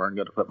figure out where I'm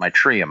going to put my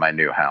tree in my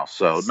new house,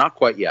 so not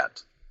quite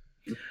yet.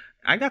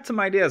 I got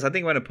some ideas. I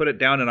think I'm going to put it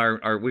down in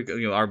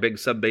our big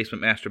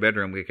sub-basement master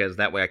bedroom, because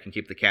that way I can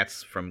keep the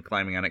cats from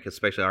climbing on it, because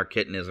especially our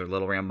kitten is a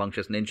little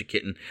rambunctious ninja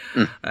kitten,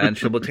 and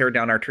she'll tear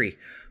down our tree.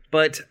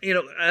 But,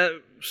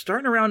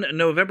 starting around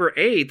November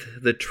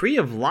 8th, the Tree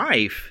of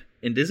Life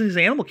in Disney's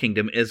Animal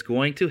Kingdom is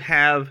going to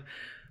have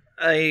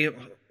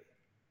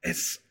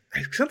it's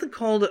something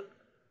called,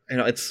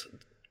 it's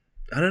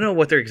I don't know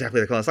what they're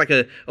exactly called. It's like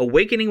a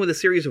awakening with a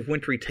series of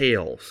wintry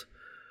tales.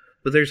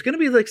 But there's going to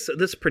be like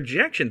this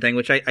projection thing,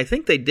 which I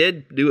think they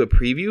did do a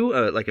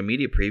preview, like a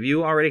media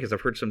preview already, because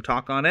I've heard some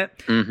talk on it.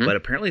 Mm-hmm. But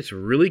apparently it's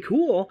really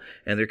cool,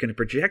 and they're going to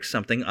project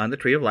something on the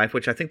Tree of Life,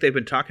 which I think they've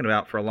been talking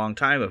about for a long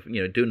time of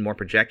doing more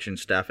projection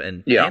stuff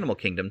and Animal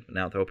Kingdom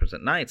now it opens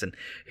at nights. And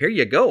here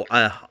you go,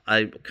 a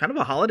kind of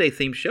a holiday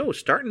themed show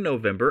starting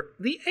November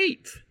the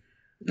 8th.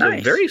 Nice.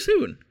 So very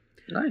soon.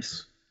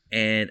 Nice.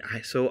 And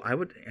I'm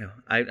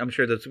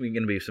sure there's going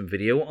to be some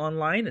video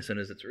online as soon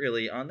as it's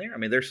really on there. I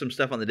mean, there's some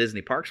stuff on the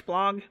Disney Parks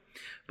blog,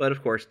 but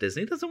of course,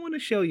 Disney doesn't want to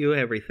show you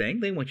everything.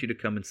 They want you to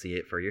come and see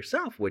it for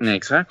yourself. Which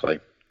exactly.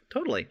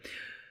 Totally.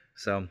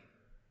 So,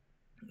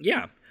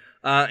 yeah.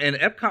 And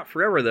Epcot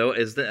Forever, though,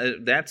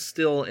 that's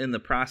still in the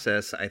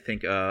process. I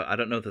think, I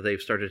don't know that they've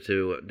started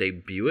to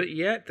debut it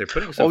yet. They're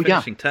putting some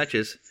finishing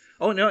touches.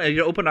 Oh, no, it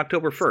opened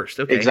October 1st.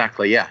 Okay.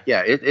 Exactly, yeah.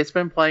 Yeah, it's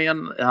been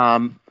playing...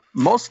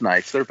 most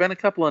nights. There have been a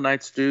couple of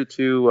nights due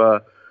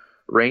to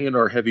rain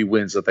or heavy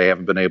winds that they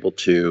haven't been able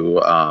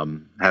to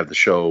have the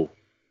show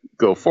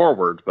go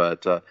forward.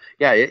 But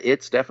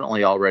it's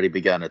definitely already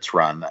begun its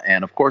run.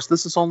 And of course,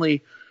 this is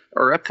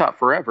Epcot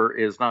Forever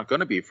is not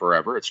going to be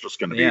forever. It's just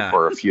going to be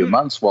for a few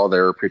months while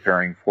they're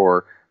preparing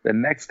for the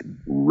next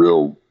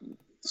real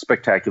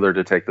spectacular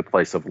to take the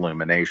place of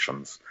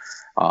Illuminations.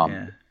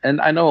 And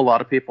I know a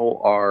lot of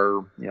people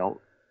are,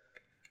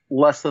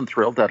 less than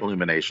thrilled that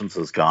Illuminations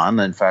is gone.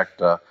 In fact,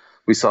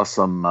 we saw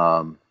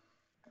some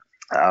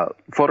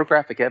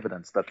photographic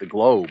evidence that the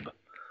globe,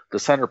 the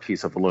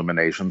centerpiece of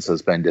Illuminations,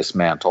 has been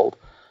dismantled.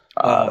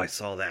 I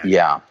saw that.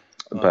 Yeah.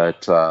 Oh.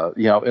 But,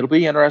 it'll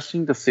be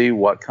interesting to see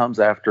what comes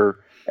after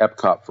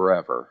Epcot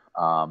Forever.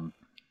 I'm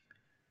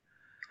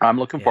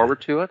looking forward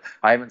to it.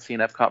 I haven't seen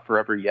Epcot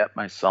Forever yet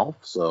myself,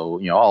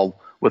 so,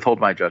 I'll withhold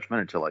my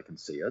judgment until I can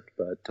see it.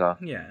 But,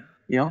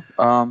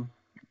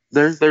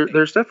 there's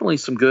definitely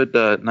some good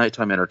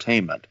nighttime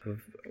entertainment.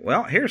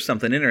 Well, here's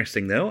something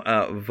interesting, though.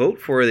 Vote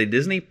for the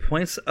Disney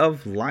Points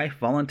of Life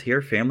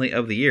Volunteer Family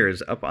of the Year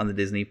is up on the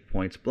Disney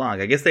Points blog.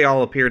 I guess they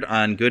all appeared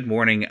on Good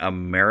Morning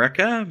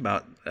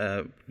America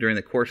during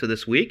the course of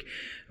this week.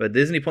 But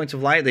Disney Points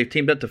of Light, they've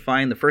teamed up to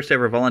find the first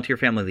ever Volunteer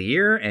Family of the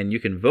Year, and you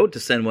can vote to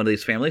send one of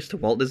these families to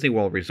Walt Disney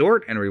World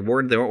Resort and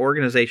reward their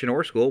organization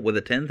or school with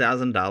a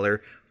 $10,000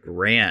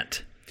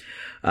 grant.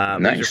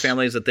 Nice. These are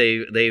families that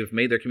they've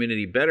made their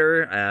community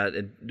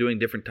better, doing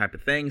different type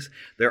of things.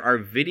 There are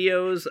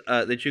videos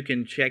that you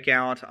can check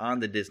out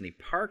on the Disney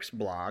Parks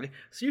blog,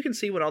 so you can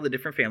see what all the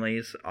different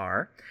families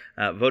are.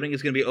 Voting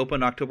is going to be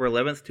open October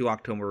 11th to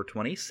October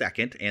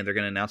 22nd, and they're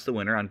going to announce the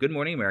winner on Good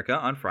Morning America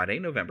on Friday,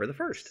 November the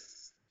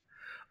 1st.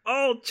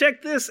 Oh,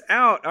 check this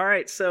out! All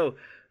right, so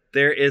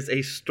there is a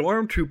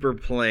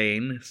Stormtrooper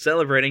plane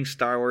celebrating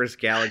Star Wars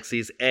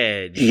Galaxy's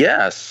Edge.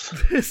 Yes.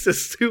 This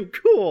is too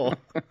cool.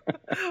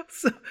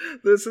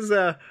 This is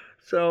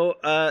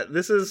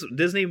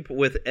Disney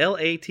with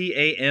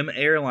LATAM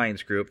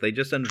Airlines Group. They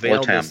just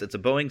unveiled this. It's a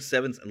Boeing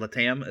 7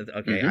 LATAM.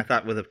 Okay, mm-hmm. I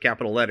thought with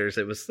capital letters.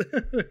 It was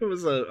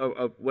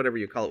a whatever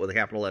you call it with the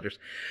capital letters.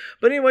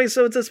 But anyway,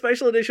 so it's a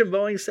special edition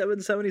Boeing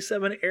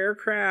 777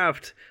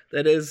 aircraft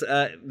that is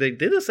they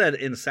did this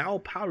in Sao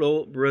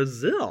Paulo,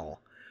 Brazil.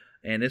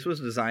 And this was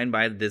designed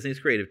by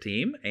Disney's creative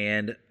team.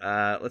 And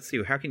let's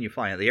see, how can you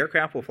fly it? The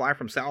aircraft will fly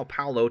from Sao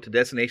Paulo to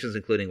destinations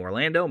including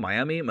Orlando,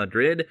 Miami,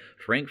 Madrid,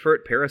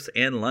 Frankfurt, Paris,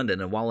 and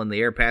London. And while in the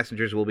air,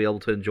 passengers will be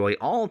able to enjoy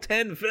all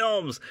 10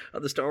 films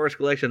of the Star Wars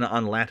collection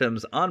on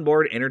LATAM's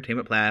onboard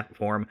entertainment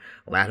platform,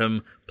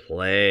 LATAM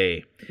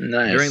Play.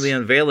 Nice. During the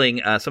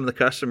unveiling, some of the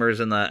customers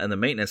in the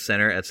maintenance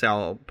center at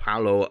Sao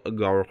Paulo,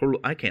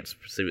 I can't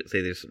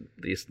say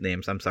these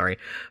names, I'm sorry,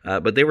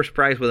 but they were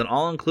surprised with an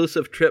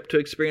all-inclusive trip to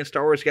experience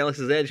Star Wars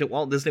Galaxy's Edge at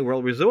Walt Disney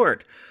World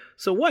Resort.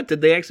 So what?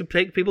 Did they actually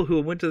take people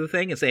who went to the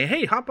thing and say,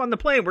 hey, hop on the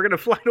plane, we're going to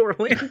fly to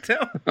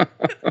Orlando?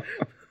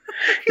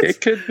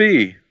 It could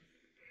be.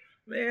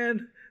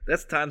 Man,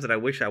 that's times that I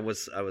wish I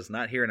was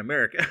not here in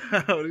America.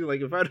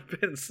 Like if I'd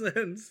have been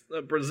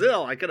in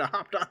Brazil, I could have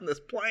hopped on this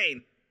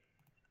plane.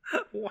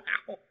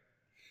 Wow.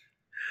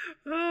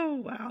 Oh,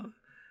 wow.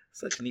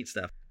 Such neat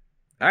stuff.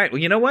 All right,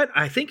 well, you know what?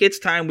 I think it's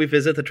time we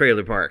visit the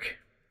trailer park.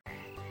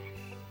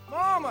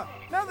 Mama,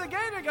 another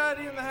gator got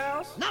in the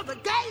house. Another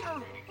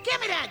gator? Give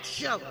me that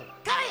shovel.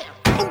 Come here.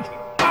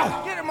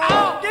 Get it,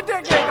 Mama. Get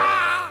that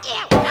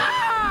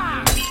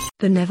gator.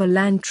 The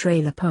Neverland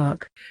Trailer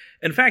Park.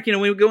 In fact,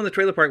 when we go in the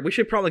trailer park, we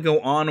should probably go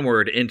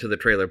onward into the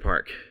trailer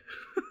park.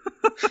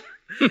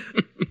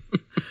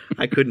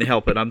 I couldn't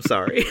help it. I'm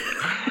sorry.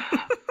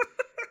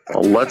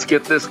 Well, let's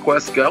get this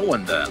quest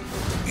going then.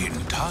 In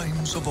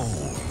times of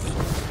old,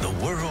 the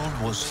world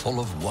was full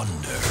of wonder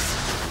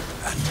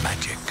and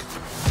magic.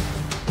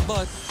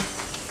 But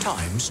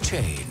times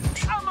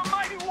change. I'm a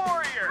mighty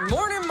warrior.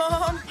 Morning,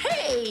 Mom.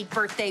 Hey,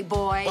 birthday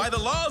boy. By the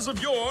laws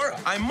of yore,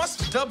 I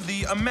must dub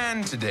thee a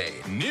man today.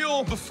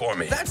 Kneel before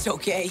me. That's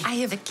okay. I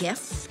have a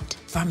gift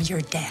from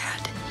your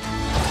dad.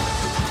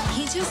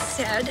 He just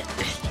said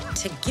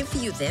to give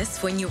you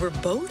this when you were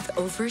both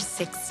over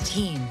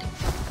 16.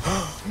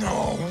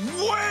 No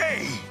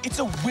way! It's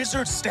a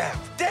wizard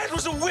staff. Dad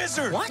was a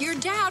wizard. What? Your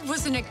dad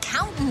was an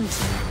accountant.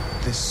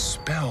 This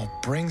spell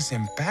brings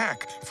him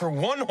back. For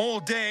one whole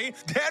day,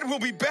 Dad will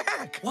be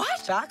back.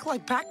 What? Back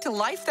like back to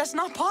life? That's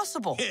not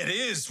possible. It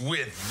is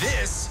with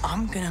this.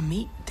 I'm gonna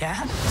meet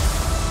Dad?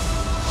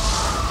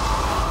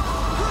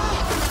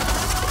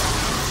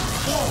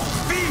 Whoa,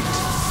 feet!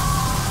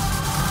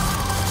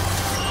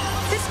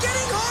 It's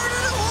getting harder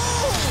to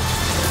hold!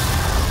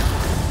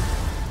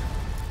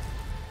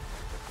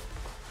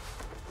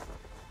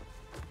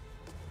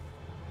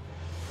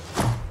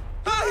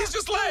 Ah, he's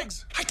just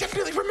legs. I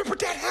definitely remember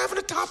Dad having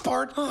a top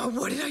part. Oh,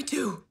 what did I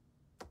do?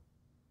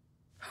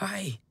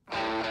 Hi.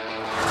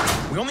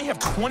 We only have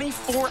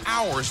 24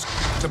 hours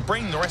to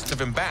bring the rest of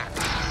him back.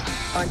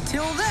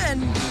 Until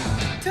then,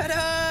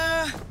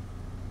 ta-da!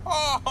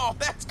 Oh,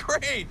 that's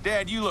great.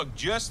 Dad, you look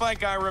just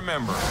like I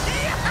remember.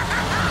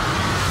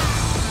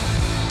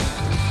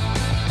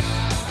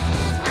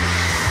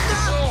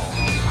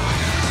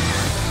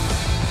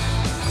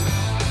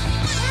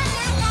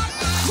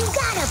 You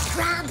got a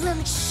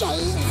problem,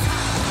 Shades?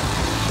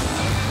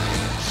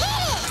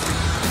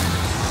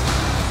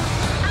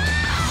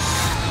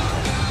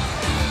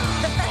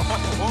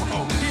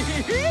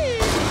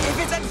 If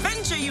it's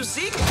adventure you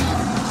seek,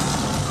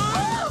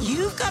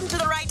 you've come to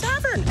the right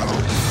tavern.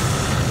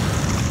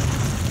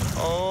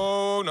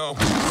 Oh, no.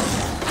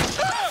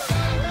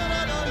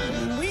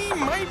 We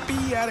might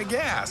be out of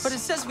gas. But it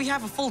says we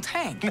have a full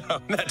tank. No,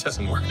 that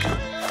doesn't work.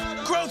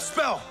 Growth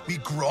spell. We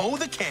grow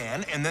the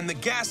can, and then the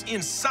gas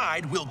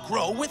inside will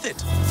grow with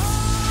it.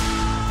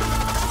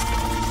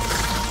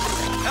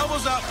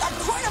 Elbows up. I'm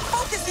trying to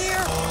focus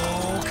here.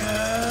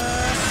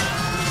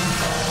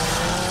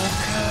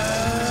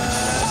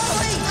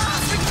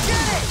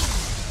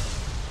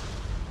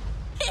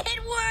 It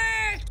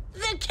worked!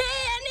 The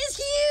can is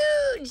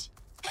huge!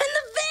 And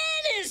the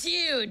van is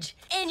huge!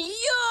 And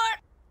you're...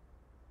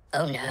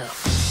 Oh, no.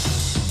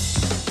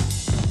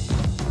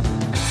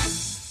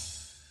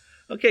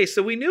 Okay,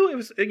 so we knew it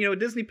was,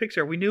 Disney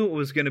Pixar, we knew it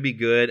was going to be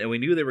good, and we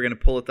knew they were going to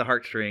pull at the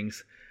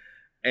heartstrings.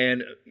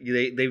 And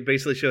they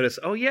basically showed us,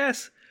 oh,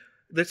 yes,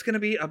 there's going to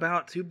be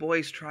about two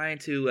boys trying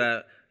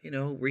to,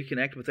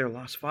 reconnect with their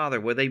lost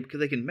father, where they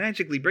can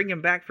magically bring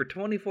him back for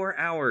 24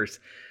 hours.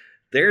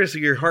 There's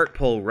your heart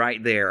pull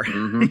right there.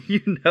 Mm-hmm.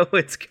 You know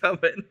it's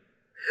coming.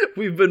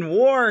 We've been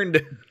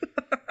warned.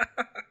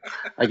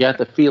 I got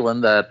the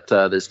feeling that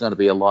there's going to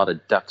be a lot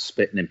of duck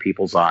spitting in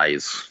people's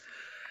eyes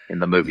in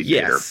the movie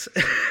theater. Yes.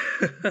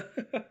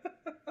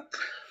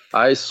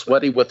 Eyes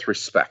sweaty with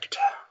respect.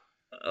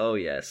 Oh,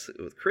 yes.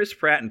 With Chris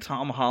Pratt and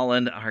Tom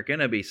Holland are going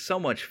to be so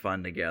much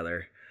fun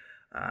together.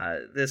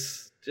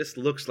 This just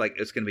looks like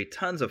it's going to be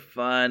tons of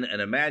fun,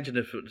 an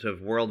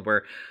imaginative world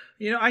where,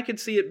 I could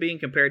see it being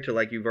compared to,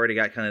 like, you've already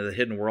got kind of the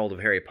hidden world of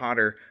Harry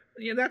Potter.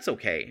 That's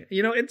okay.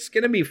 It's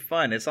going to be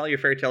fun. It's all your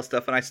fairy tale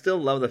stuff, and I still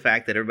love the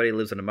fact that everybody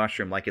lives in a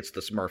mushroom like it's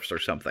the Smurfs or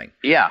something.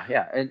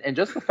 Yeah, and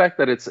just the fact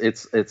that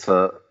it's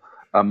a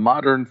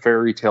modern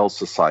fairy tale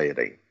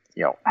society.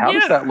 How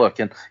does that look?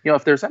 And,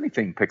 if there's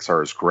anything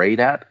Pixar is great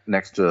at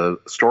next to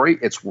story,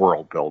 it's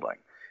world building.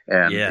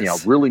 And,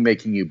 really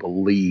making you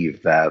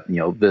believe that,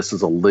 this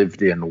is a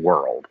lived-in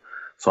world.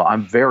 So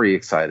I'm very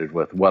excited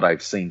with what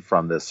I've seen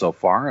from this so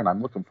far, and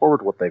I'm looking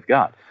forward to what they've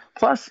got.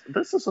 Plus,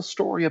 this is a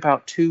story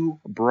about two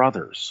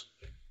brothers.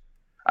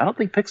 I don't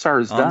think Pixar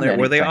has done anything.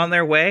 Were they on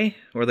their way?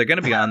 Or they're going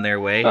to be on their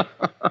way?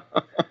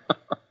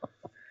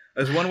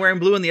 Is one wearing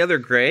blue and the other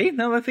gray?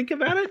 Now that I think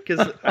about it,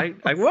 because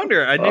I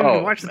wonder. I need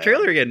to watch the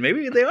trailer again.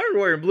 Maybe they are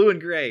wearing blue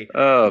and gray.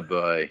 Oh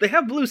boy, they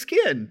have blue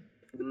skin.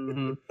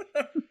 Mm-hmm.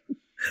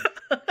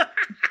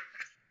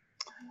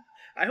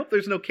 I hope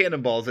there's no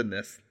cannonballs in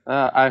this.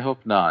 I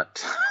hope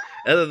not.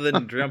 Other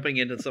than jumping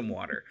into some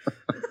water.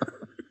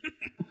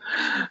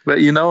 But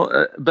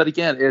but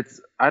again,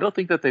 I don't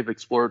think that they've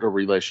explored a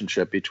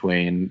relationship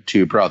between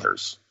two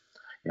brothers.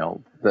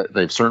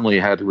 They've certainly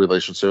had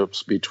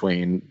relationships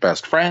between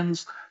best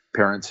friends,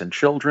 parents and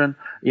children.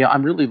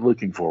 I'm really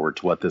looking forward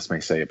to what this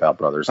may say about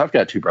brothers. I've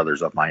got two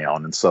brothers of my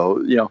own, and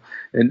so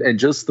and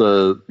just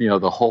the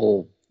the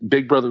whole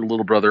big brother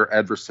little brother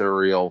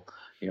adversarial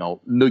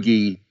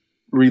noogie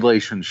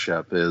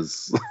relationship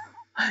is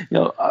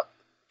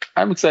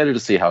I'm excited to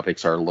see how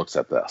Pixar looks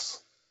at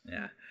this.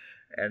 Yeah,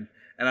 and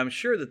I'm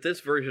sure that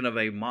this version of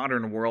a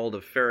modern world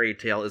of fairy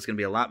tale is going to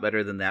be a lot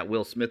better than that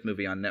Will Smith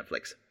movie on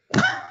Netflix.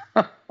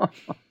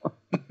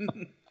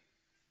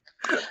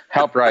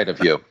 How bright of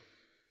you.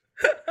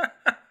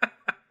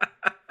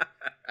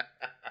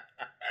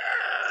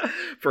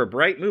 For a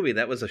bright movie,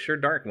 that was a sure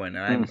dark one.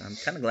 And I'm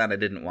kind of glad I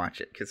didn't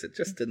watch it because it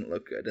just didn't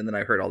look good. And then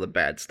I heard all the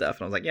bad stuff,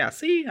 and I was like, yeah,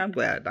 see, I'm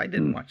glad I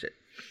didn't watch it.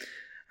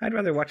 I'd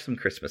rather watch some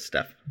Christmas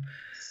stuff.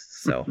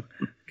 So,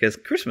 because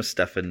Christmas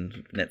stuff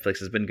in Netflix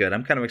has been good.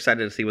 I'm kind of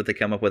excited to see what they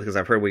come up with because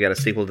I've heard we got a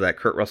sequel to that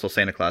Kurt Russell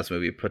Santa Claus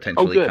movie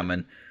potentially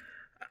coming.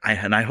 I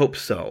hope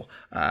so.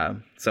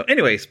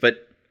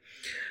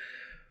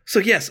 So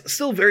yes,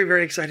 still very,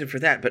 very excited for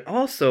that, but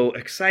also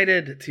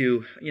excited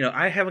to,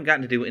 I haven't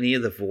gotten to do any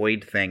of the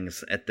Void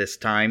things at this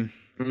time.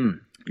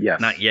 Yes.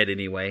 Not yet,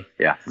 anyway.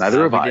 Yeah,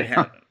 neither have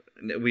I.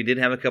 We did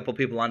have a couple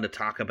people on to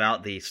talk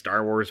about the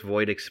Star Wars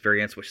Void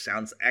experience, which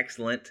sounds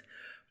excellent.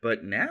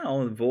 But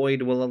now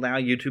Void will allow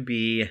you to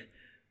be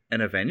an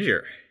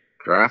Avenger.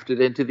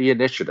 Drafted into the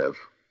initiative.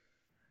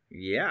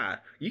 Yeah.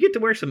 You get to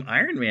wear some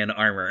Iron Man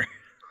armor.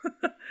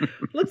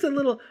 Look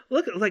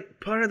like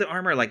part of the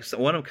armor, like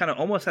one of kind of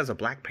almost has a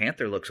Black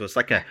Panther look. So it's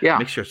like a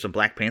mixture of some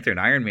Black Panther and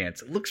Iron Man.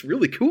 So it looks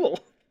really cool.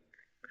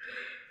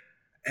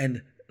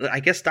 And I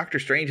guess Doctor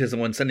Strange is the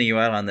one sending you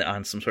out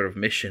on some sort of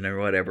mission or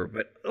whatever.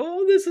 But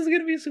this is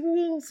gonna be so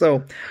cool.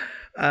 So,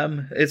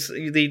 it's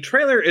the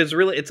trailer is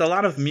really, it's a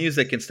lot of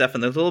music and stuff,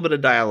 and there's a little bit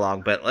of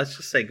dialogue. But let's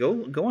just say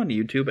go on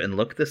YouTube and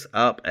look this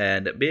up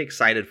and be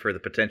excited for the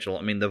potential.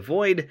 I mean, the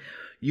Void,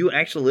 you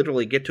actually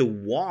literally get to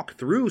walk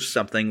through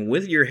something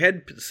with your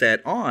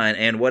headset on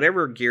and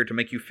whatever gear to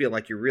make you feel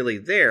like you're really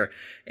there.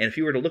 And if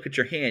you were to look at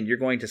your hand, you're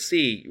going to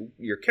see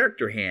your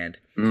character hand.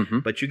 Mm-hmm.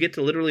 But you get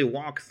to literally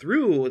walk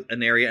through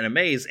an area in a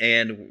maze,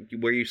 and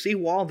where you see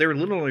wall, there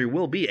literally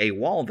will be a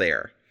wall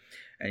there.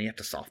 And you have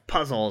to solve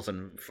puzzles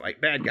and fight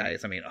bad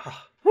guys. I mean,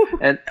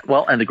 And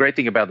the great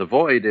thing about the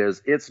Void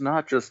is it's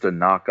not just a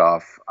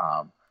knockoff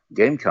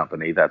game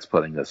company that's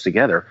putting this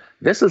together.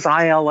 This is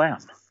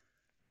ILM.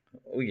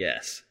 Oh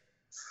yes.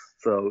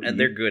 So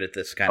they're good at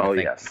this kind of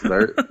thing. Oh yes,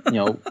 they're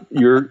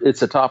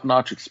it's a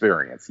top-notch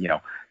experience.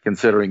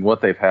 Considering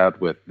what they've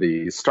had with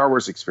the Star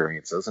Wars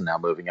experiences, and now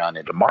moving on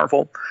into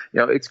Marvel,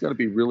 it's going to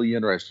be really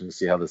interesting to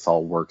see how this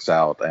all works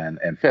out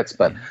and fits.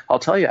 But I'll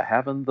tell you,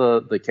 having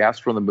the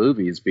cast from the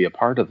movies be a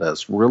part of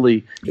this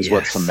really is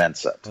what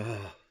cements it.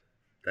 Oh,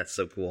 that's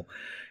so cool.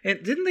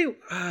 And didn't they?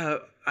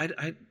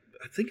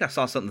 I think I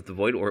saw something that the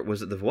Void, or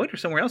was it the Void or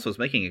somewhere else, was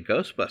making a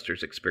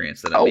Ghostbusters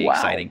experience that'd be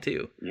exciting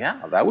too.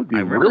 Yeah, that would be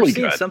really good. I remember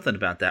seeing something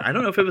about that. I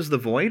don't know if it was the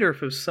Void or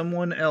if it was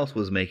someone else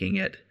was making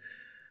it.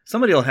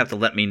 Somebody will have to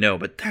let me know,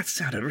 but that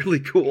sounded really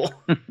cool.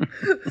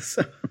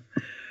 So,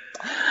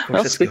 of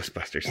course, it's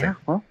Ghostbusters.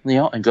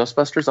 Yeah, and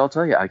Ghostbusters, I'll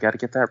tell you, I got to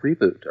get that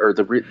reboot or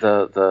the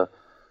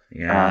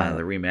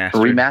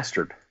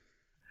remastered.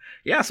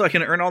 Yeah, so I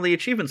can earn all the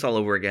achievements all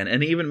over again,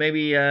 and even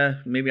maybe I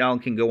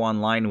can go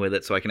online with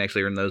it, so I can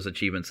actually earn those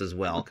achievements as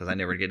well, because I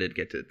never get to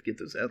get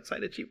those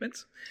outside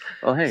achievements.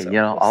 Well, hey,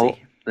 so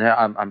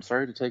I'm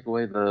sorry to take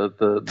away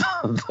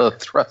the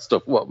thrust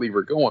of what we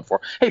were going for.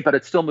 Hey, but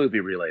it's still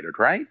movie related,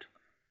 right?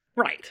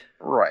 Right.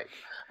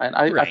 And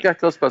I've got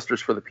Ghostbusters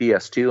for the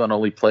PS2 and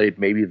only played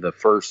maybe the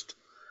first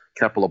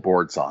couple of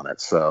boards on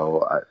it,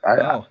 so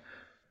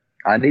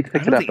I need to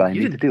pick it up. I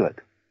need to do it.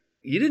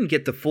 You didn't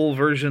get the full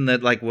version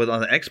that with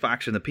on the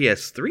Xbox and the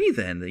PS3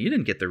 then. You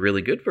didn't get the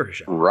really good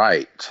version.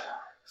 Right.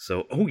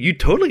 So, you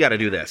totally got to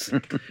do this.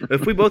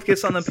 If we both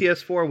get on the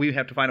PS4, we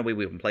have to find a way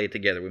we can play it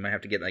together. We might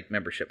have to get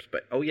memberships,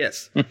 but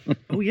yes.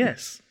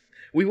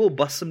 We will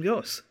bust some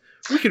ghosts.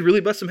 We could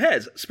really bust some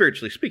heads,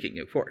 spiritually speaking,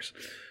 of course.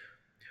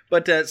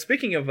 But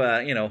speaking of,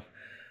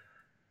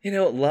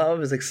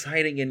 love is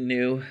exciting and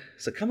new.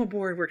 So come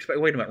aboard. Wait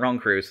a minute, wrong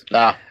cruise.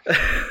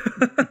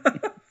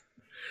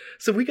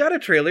 So we got a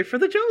trailer for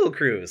the Jungle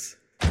Cruise.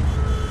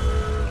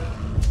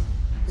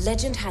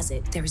 Legend has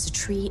it there is a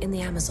tree in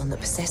the Amazon that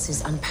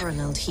possesses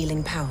unparalleled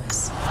healing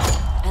powers.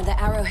 And the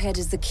arrowhead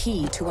is the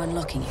key to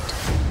unlocking it.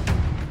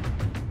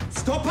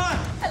 Stop her!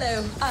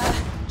 Hello.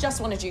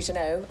 Just wanted you to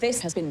know, this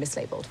has been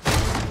mislabeled.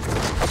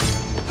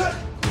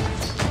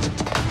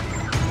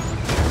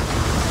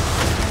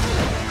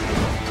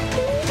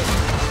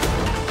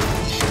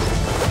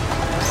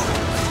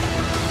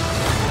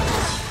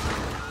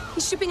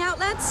 He's shipping out,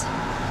 lads?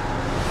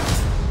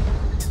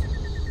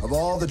 Of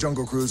all the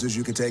jungle cruises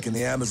you could take in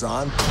the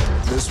Amazon,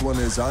 this one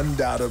is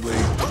undoubtedly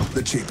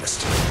the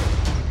cheapest.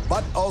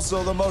 But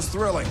also the most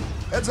thrilling.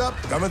 Heads up,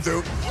 coming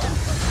through.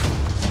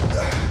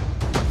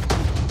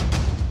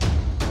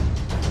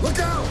 Look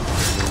out!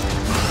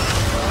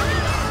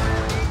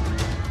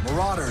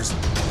 Marauders.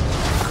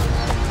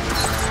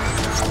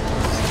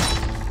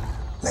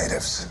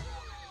 Natives.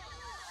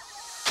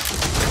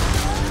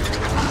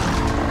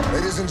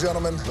 Ladies and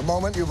gentlemen, the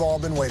moment you've all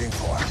been waiting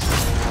for.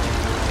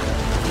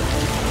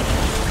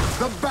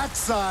 The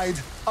backside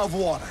of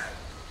water.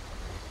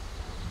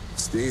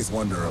 It's the eighth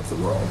wonder of the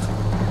world.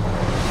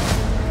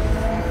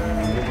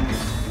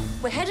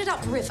 We're headed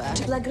upriver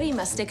to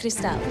Lagrimas de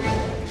Cristal.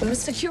 We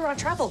must secure our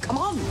travel. Come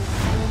on.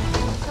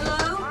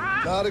 Hello?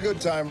 Not a good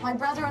time. My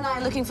brother and I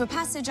are looking for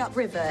passage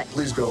upriver.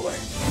 Please go away.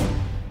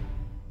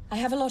 I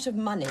have a lot of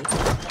money.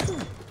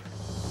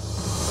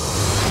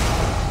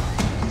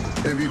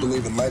 If you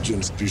believe in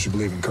legends, you should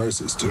believe in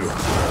curses, too.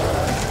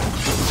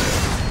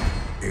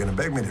 You're gonna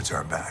beg me to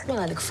turn back. Well,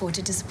 I look forward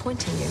to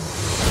disappointing you.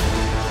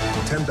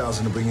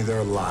 10,000 to bring you there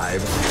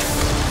alive.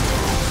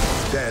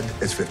 Dead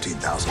is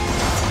 15,000.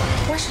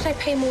 Why should I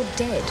pay more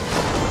dead?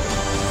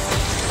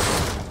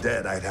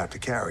 Dead, I'd have to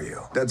carry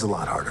you. Dead's a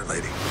lot harder,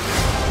 lady.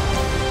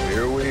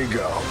 Here we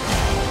go.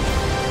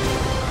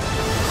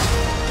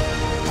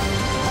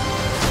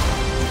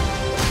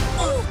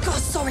 Oh,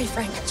 God, sorry,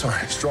 Frank.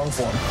 Sorry, strong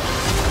form.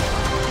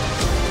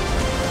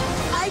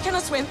 I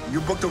cannot swim. You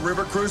booked a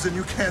river cruise and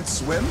you can't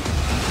swim?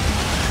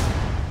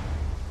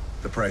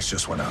 The price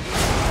just went up.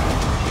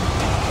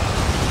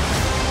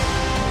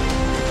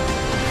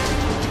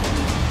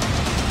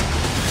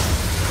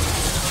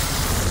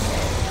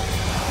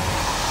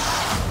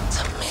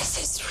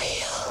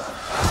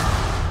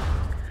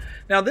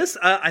 Now this,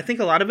 I think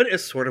a lot of it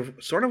is sort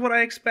of what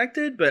I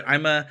expected, but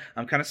I'm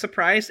kind of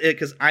surprised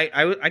because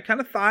I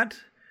kind of thought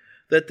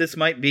that this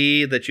might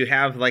be that you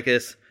have like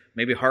this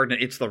maybe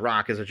It's The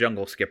Rock as a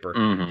jungle skipper.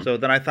 Mm-hmm. So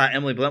then I thought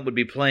Emily Blunt would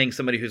be playing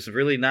somebody who's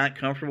really not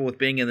comfortable with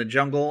being in the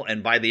jungle,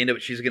 and by the end of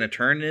it, she's going to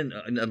turn in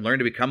and learn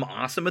to become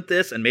awesome at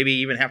this, and maybe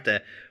even have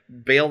to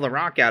bail the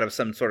Rock out of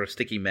some sort of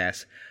sticky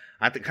mess.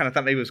 I kind of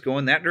thought maybe it was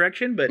going that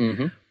direction, but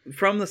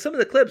from some of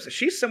the clips,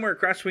 she's somewhere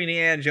across between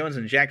Indiana Jones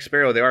and Jack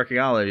Sparrow, the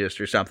archaeologist,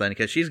 or something,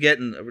 because she's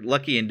getting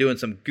lucky and doing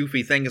some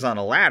goofy things on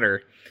a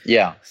ladder.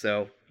 Yeah.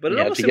 So, but it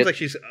almost seems like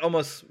she's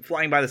almost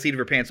flying by the seat of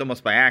her pants,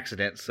 almost by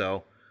accident.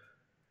 So,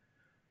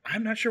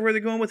 I'm not sure where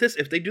they're going with this.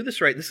 If they do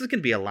this right, this is going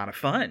to be a lot of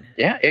fun.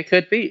 Yeah, it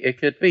could be. It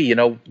could be. You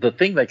know, the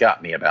thing that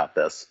got me about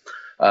this,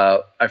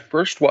 I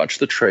first watched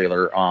the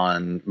trailer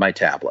on my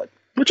tablet,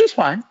 which is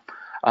fine.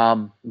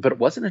 But it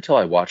wasn't until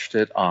I watched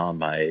it on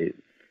my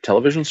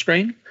television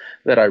screen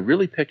that I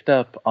really picked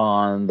up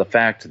on the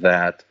fact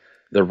that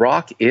The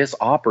Rock is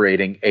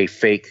operating a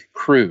fake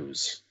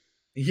cruise.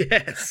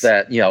 Yes.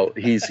 That, you know,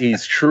 he's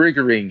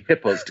triggering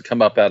hippos to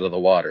come up out of the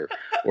water,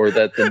 or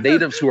that the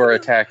natives who are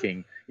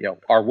attacking, you know,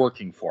 are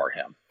working for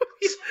him.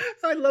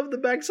 I love the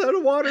backside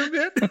of water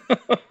bit.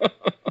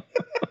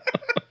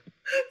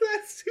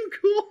 That's too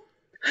cool.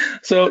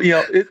 So, you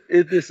know,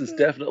 this is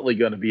definitely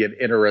going to be an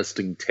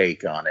interesting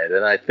take on it.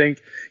 And I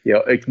think, you know,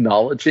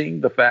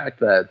 acknowledging the fact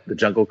that the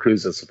Jungle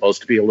Cruise is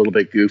supposed to be a little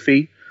bit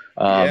goofy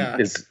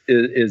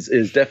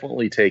is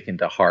definitely taken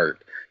to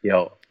heart. You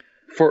know,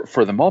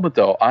 for the moment,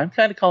 though, I'm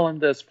kind of calling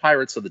this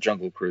Pirates of the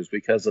Jungle Cruise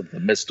because of the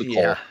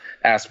mystical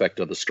aspect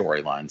of the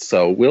storyline.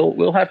 So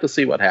we'll have to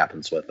see what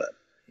happens with it.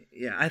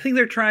 Yeah, I think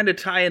they're trying to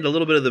tie in a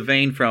little bit of the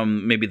vein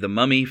from maybe the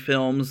Mummy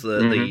films,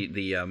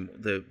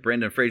 the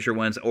Brendan Fraser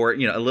ones, or,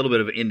 you know, a little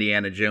bit of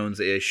Indiana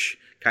Jones-ish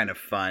kind of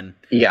fun.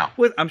 Yeah,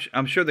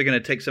 I'm sure they're going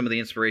to take some of the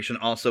inspiration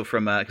also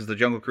from because the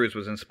Jungle Cruise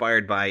was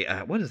inspired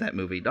by what is that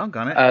movie?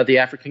 Doggone it, The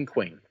African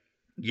Queen.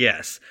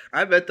 Yes,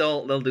 I bet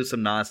they'll do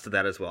some nods to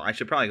that as well. I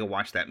should probably go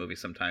watch that movie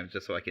sometime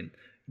just so I can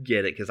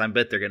get it, because I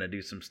bet they're going to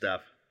do some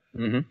stuff.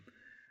 Mm-hmm.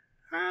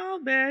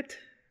 I'll bet.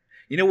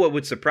 You know what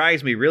would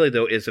surprise me, really,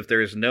 though, is if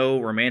there is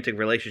no romantic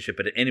relationship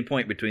at any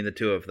point between the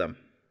two of them.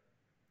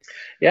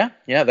 Yeah,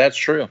 that's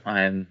true.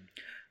 I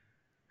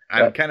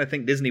kind of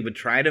think Disney would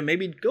try to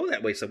maybe go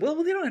that way. So,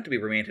 well, they don't have to be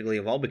romantically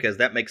involved, because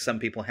that makes some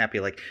people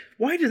happy. Like,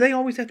 why do they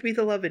always have to be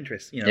the love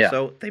interest? You know,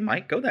 so they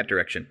might go that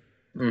direction.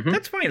 Mm-hmm.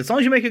 That's fine. As long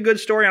as you make a good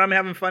story and I'm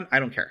having fun, I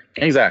don't care.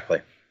 Exactly.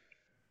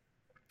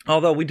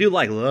 Although we do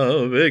like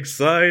love,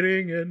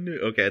 exciting, and new.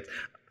 Okay,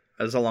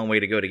 there's a long way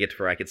to go to get to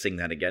where I could sing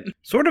that again.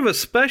 Sort of a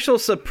special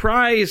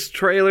surprise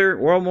trailer,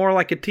 or more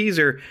like a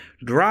teaser,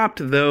 dropped,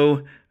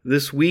 though,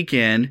 this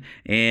weekend,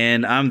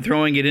 and I'm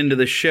throwing it into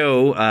the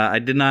show. I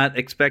did not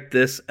expect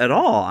this at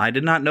all. I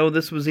did not know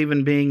this was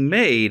even being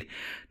made.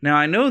 Now,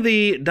 I know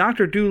the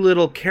Dr.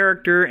 Dolittle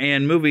character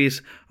and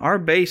movies are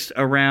based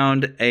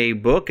around a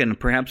book and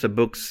perhaps a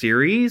book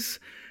series,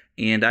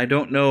 and I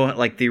don't know,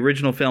 like the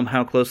original film,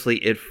 how closely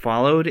it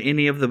followed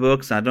any of the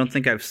books. I don't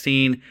think I've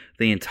seen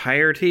the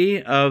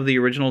entirety of the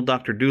original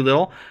Dr.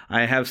 Dolittle.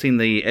 I have seen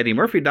the Eddie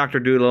Murphy Dr.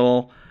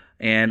 Dolittle,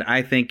 and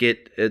I think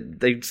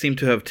they seem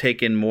to have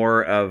taken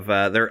more of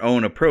their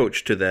own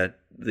approach to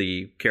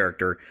the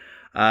character.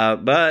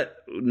 But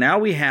now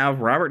we have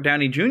Robert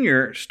Downey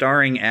Jr.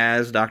 starring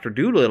as Dr.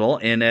 Dolittle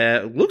in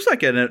looks like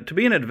to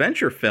be an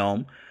adventure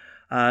film,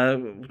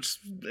 and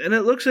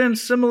it looks in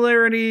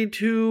similarity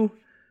to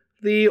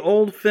the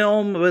old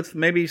film, with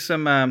maybe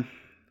some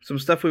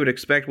stuff we would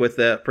expect with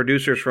the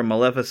producers from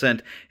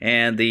Maleficent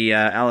and the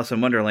Alice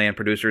in Wonderland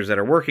producers that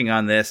are working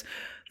on this.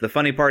 The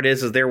funny part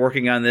is they're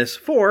working on this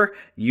for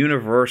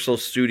Universal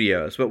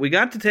Studios. But we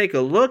got to take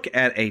a look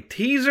at a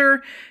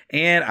teaser,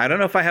 and I don't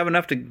know if I have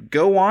enough to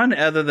go on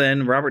other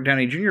than Robert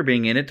Downey Jr.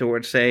 being in it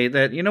to say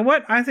that, you know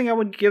what, I think I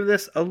would give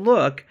this a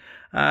look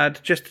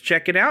just to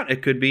check it out.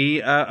 It could be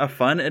a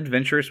fun,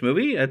 adventurous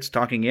movie. It's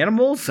talking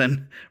animals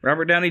and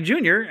Robert Downey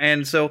Jr.,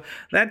 and so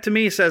that to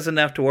me says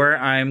enough to where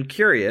I'm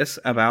curious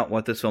about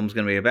what this film's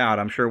going to be about.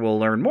 I'm sure we'll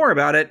learn more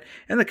about it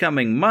in the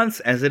coming months,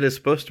 as it is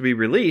supposed to be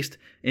released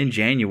in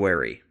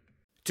January.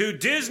 To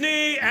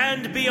Disney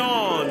and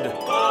beyond.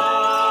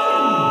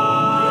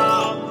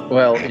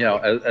 Well, you know,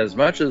 as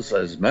much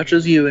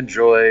as you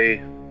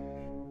enjoy,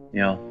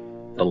 you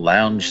know, the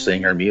lounge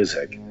singer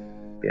music,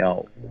 you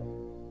know,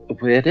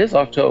 it is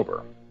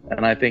October,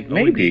 and I think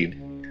maybe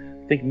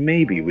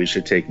we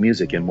should take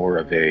music in more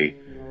of a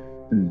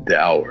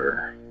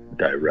dour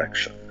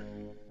direction.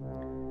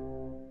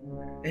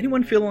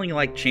 Anyone feeling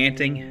like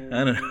chanting?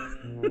 I don't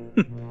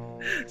know.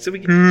 Should we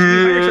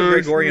hire some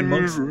Gregorian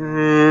monks?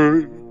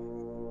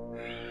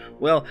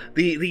 Well,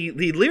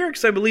 the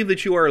lyrics I believe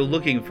that you are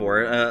looking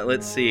for,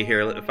 let's see here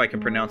if I can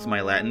pronounce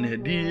my Latin.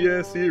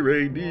 Dies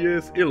irae,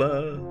 dies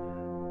illa,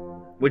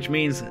 which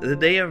means the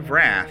day of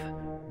wrath,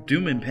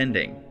 doom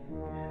impending.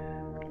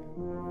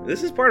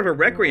 This is part of a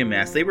requiem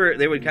mass. They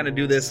would kind of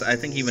do this, I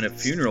think, even at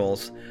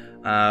funerals.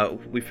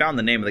 We found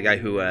the name of the guy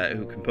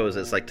who composed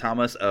it. It's like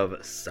Thomas of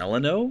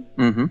Celano.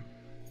 Mm-hmm.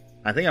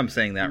 I think I'm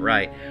saying that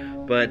right.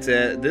 But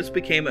this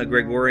became a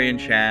Gregorian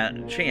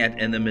chant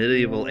in the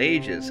medieval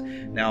ages.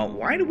 Now,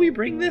 why do we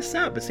bring this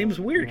up? It seems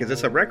weird because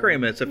it's a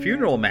requiem, it's a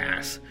funeral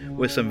mass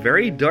with some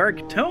very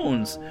dark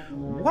tones.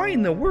 Why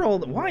in the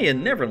world, why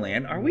in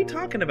Neverland are we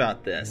talking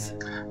about this?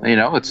 You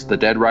know, it's the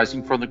dead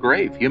rising from the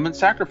grave, human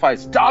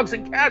sacrifice, dogs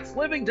and cats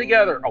living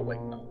together. Oh,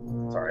 wait,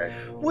 no. Sorry.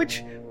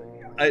 Which,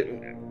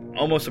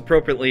 almost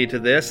appropriately to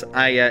this,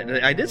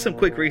 I did some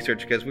quick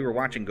research because we were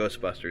watching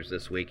Ghostbusters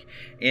this week,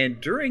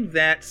 and during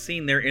that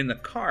scene they're in the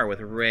car with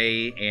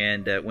Ray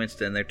and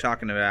Winston, they're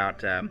talking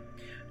about,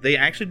 they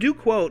actually do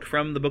quote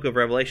from the book of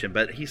Revelation,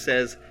 but he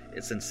says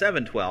it's in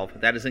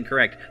 7:12. That is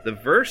incorrect. The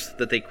verse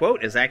that they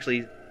quote is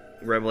actually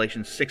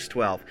Revelation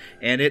 6:12,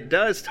 and it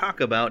does talk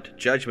about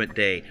Judgment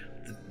Day,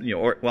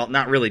 well,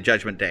 not really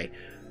Judgment Day,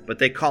 but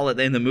they call it,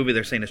 in the movie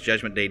they're saying it's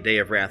Judgment Day, Day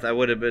of Wrath. I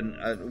wouldn't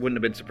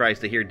have been surprised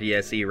to hear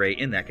DSE Ray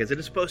in that, because it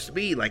is supposed to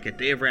be like a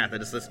Day of Wrath.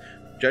 It is this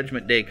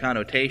Judgment Day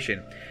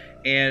connotation.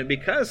 And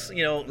because,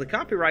 the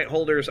copyright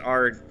holders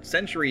are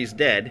centuries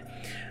dead,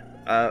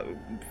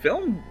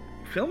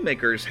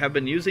 filmmakers have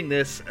been using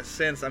this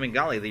since,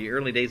 the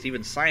early days,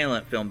 even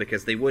silent film,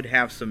 because they would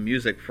have some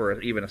music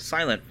for even a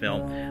silent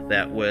film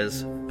that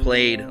was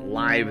played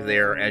live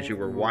there as you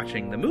were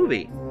watching the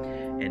movie.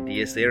 And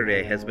Dies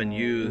Irae has been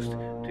used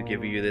to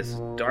give you this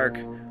dark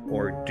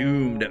or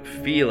doomed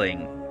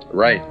feeling.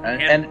 Right.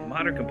 And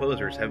modern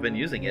composers have been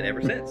using it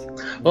ever since.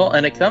 Well,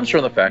 and it comes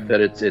from the fact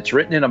that it's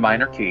written in a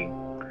minor key.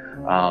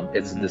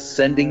 It's a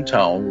descending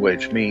tone,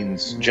 which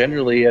means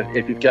generally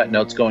if you've got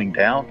notes going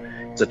down,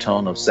 it's a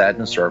tone of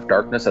sadness or of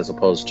darkness, as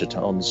opposed to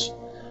tones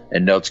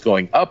and notes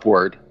going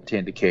upward to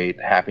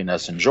indicate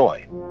happiness and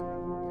joy.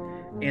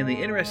 And the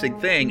interesting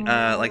thing,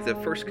 like the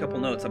first couple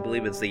notes, I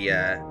believe it's the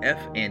F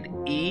and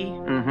E,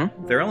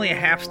 they're only a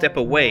half step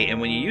away.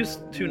 And when you use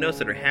two notes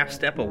that are half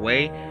step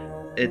away,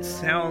 it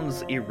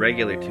sounds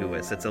irregular to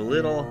us. It's a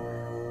little,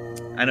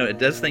 I know, it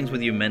does things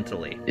with you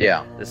mentally.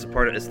 Yeah. This is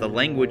it's the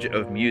language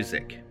of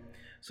music.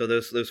 So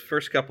those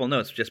first couple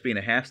notes, just being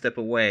a half step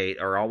away,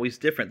 are always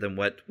different than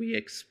what we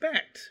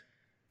expect.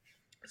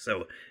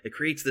 So it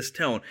creates this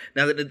tone.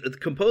 Now, the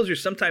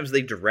composers, sometimes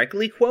they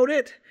directly quote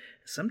it.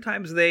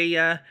 Sometimes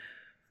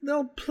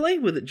they'll play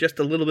with it just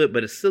a little bit,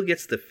 but it still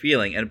gets the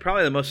feeling. And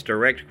probably the most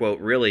direct quote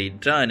really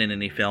done in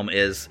any film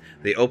is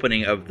the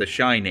opening of The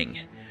Shining.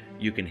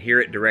 You can hear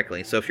it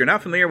directly. So if you're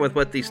not familiar with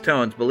what these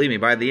tones, believe me,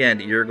 by the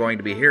end, you're going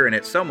to be hearing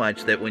it so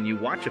much that when you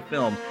watch a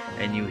film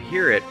and you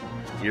hear it,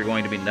 you're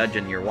going to be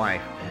nudging your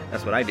wife.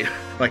 That's what I do.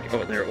 Like,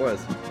 oh, there it was.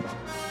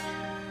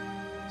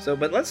 So,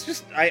 but let's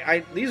just,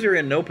 these are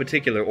in no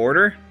particular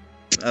order.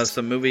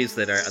 Some movies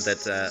well,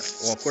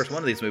 of course,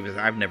 one of these movies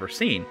I've never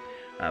seen,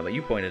 but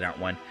you pointed out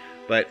one.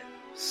 But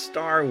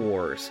Star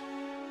Wars.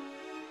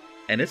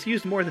 And it's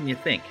used more than you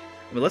think.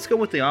 Let's go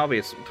with the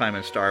obvious time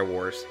in Star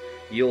Wars.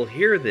 You'll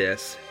hear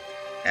this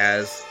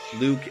as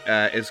Luke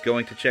is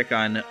going to check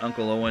on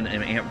Uncle Owen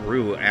and Aunt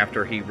Beru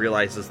after he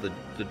realizes that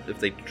if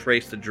they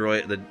trace the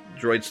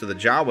droids to the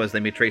Jawas,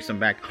 they may trace them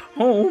back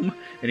home,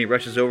 and he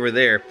rushes over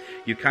there.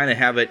 You kind of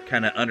have it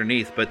kind of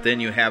underneath, but then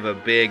you have a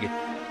big...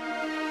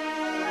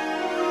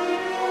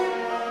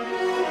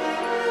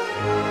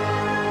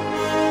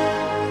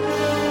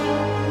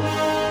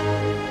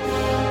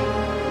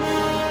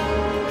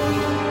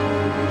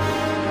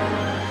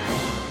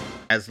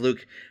 As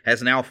Luke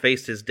has now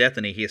faced his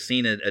destiny, he has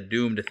seen a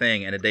doomed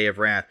thing and a day of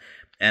wrath.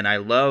 And I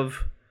got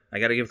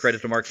to give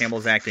credit to Mark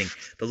Hamill's acting.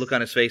 The look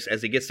on his face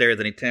as he gets there,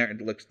 then he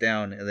looks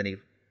down, and then he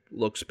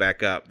looks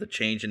back up. The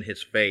change in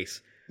his face.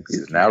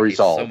 He's now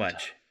resolved. So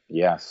much.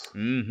 Yes.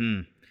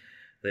 Mm-hmm.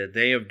 The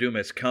day of doom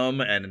has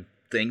come, and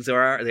things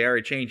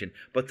are changing.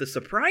 But the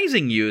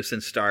surprising use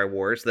in Star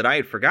Wars that I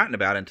had forgotten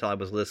about until I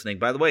was listening.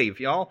 By the way, if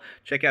y'all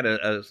check out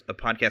a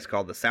podcast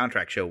called The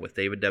Soundtrack Show with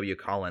David W.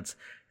 Collins,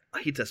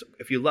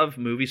 if you love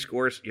movie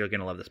scores, you're going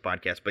to love this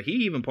podcast. But he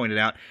even pointed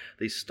out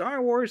the Star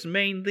Wars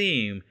main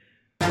theme.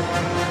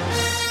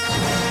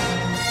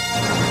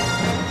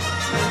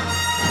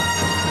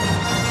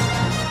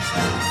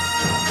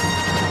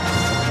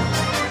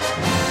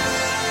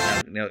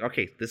 Now,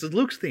 okay, this is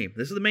Luke's theme.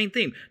 This is the main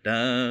theme.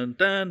 Dun,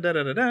 dun, dun,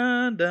 dun,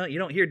 dun, dun. You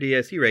don't hear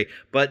DSE Ray,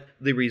 but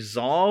the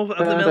resolve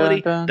of the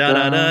melody. Dun, dun,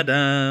 dun, dun,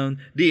 dun,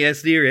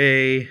 DSE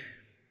Ray.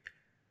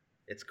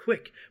 It's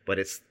quick, but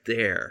it's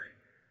there.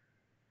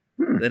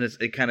 Then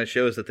it kind of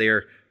shows that they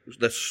are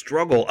the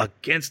struggle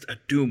against a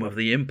doom of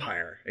the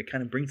Empire. It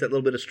kind of brings that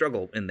little bit of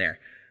struggle in there.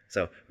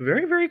 So,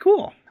 very, very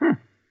cool.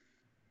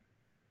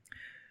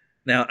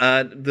 Now,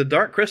 the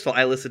Dark Crystal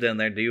I listed in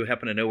there, do you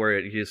happen to know where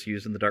it is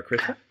used in the Dark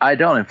Crystal? I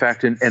don't. In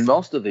fact, in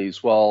most of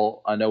these,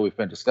 well, I know we've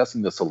been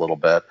discussing this a little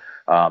bit.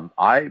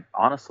 I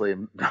honestly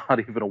am not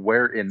even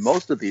aware in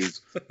most of these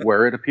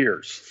where it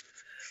appears.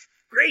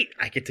 Great!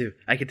 I get to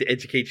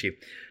educate you.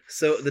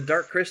 So the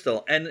Dark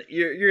Crystal, and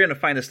you're going to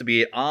find this to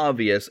be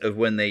obvious of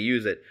when they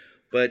use it.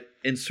 But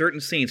in certain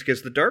scenes,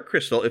 because the Dark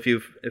Crystal, if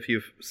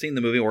you've seen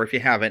the movie, or if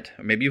you haven't,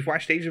 maybe you've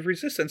watched Age of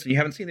Resistance and you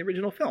haven't seen the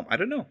original film. I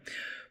don't know.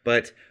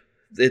 But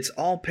it's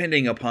all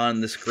pending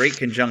upon this great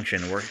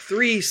conjunction where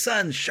 3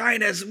 suns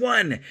shine as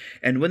one.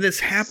 And when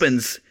this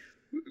happens,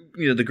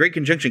 the great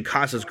conjunction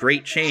causes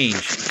great change,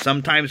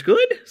 sometimes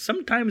good,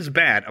 sometimes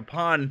bad,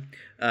 upon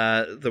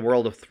the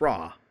world of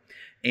Thra.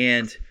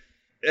 And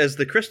as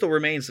the crystal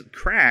remains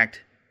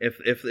cracked, if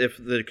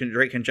the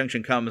great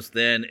conjunction comes,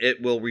 then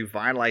it will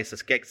revitalize the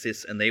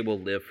Skeksis and they will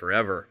live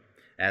forever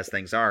as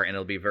things are, and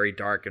it'll be very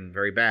dark and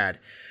very bad.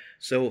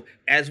 So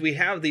as we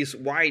have these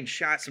wide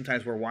shots,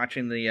 sometimes we're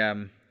watching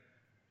the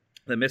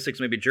mystics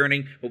maybe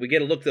journeying, but we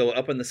get a look, though,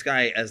 up in the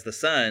sky as the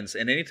suns,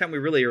 and anytime we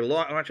really are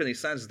watching these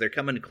suns as they're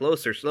coming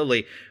closer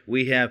slowly,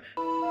 we have...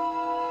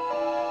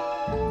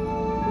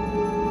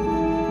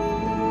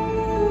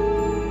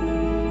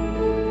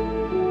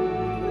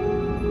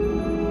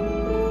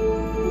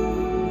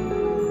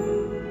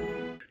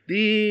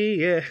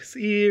 Dies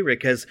Irae,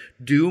 because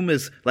doom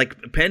is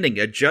like pending.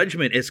 A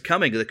judgment is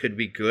coming that could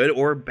be good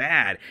or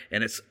bad,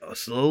 and it's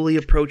slowly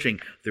approaching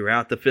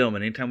throughout the film.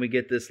 And anytime we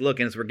get this look,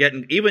 and as we're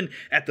getting even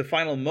at the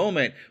final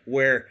moment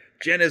where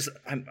Jen is,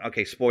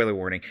 okay, spoiler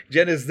warning,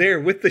 Jen is there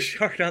with the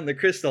shard on the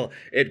crystal,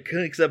 it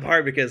clicks up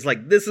hard because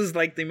like this is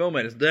like the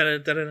moment, it's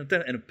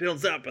and it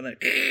builds up, and then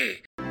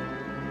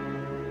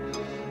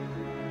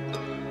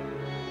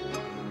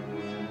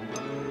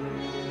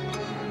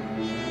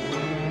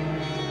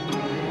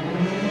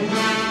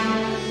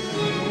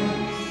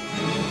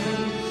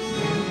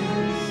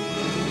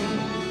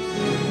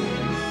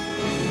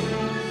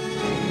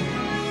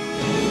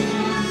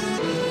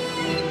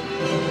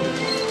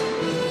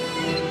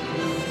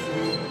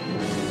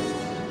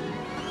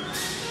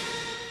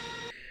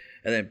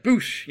and then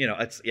boosh,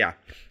 it's, yeah.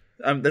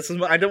 This is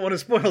what I don't want to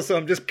spoil, so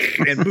I'm just,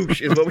 and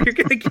boosh is what we're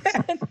going to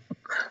get.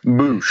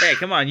 Boosh. Hey,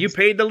 come on, you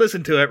paid to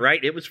listen to it,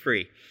 right? It was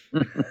free.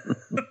 But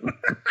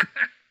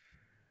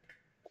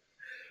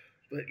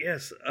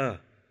yes, and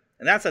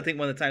that's, I think,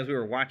 one of the times we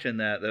were watching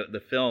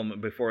the film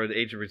before the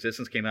Age of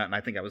Resistance came out, and I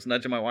think I was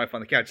nudging my wife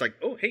on the couch, like,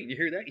 oh, hey, you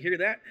hear that? You hear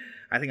that?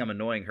 I think I'm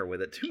annoying her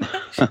with it too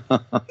much.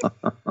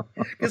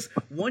 Because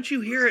once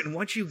you hear it and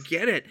once you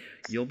get it,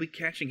 you'll be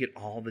catching it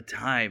all the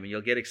time, and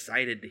you'll get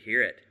excited to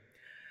hear it.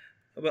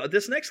 Well,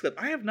 this next clip,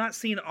 I have not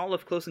seen all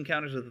of Close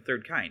Encounters of the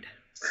Third Kind.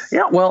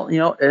 Yeah, well,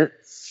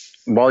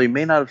 while you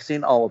may not have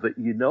seen all of it,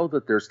 you know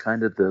that there's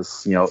kind of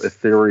this,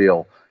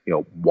 ethereal,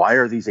 why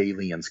are these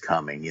aliens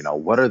coming?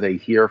 What are they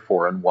here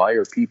for? And why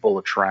are people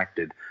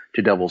attracted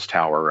to Devil's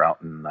Tower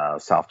out in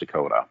South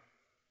Dakota?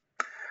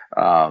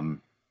 Or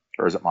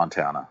is it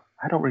Montana?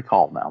 I don't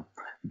recall now.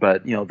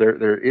 But,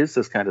 there is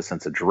this kind of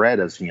sense of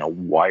dread as,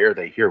 why are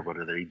they here? What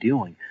are they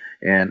doing?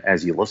 And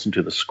as you listen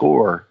to the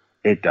score,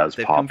 it does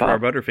They've pop come for our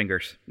up.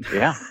 Butterfingers.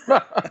 Yeah.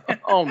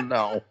 Oh,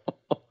 no.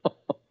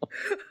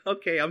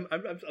 Okay, I'm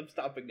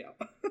stopping now.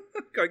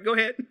 Go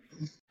ahead.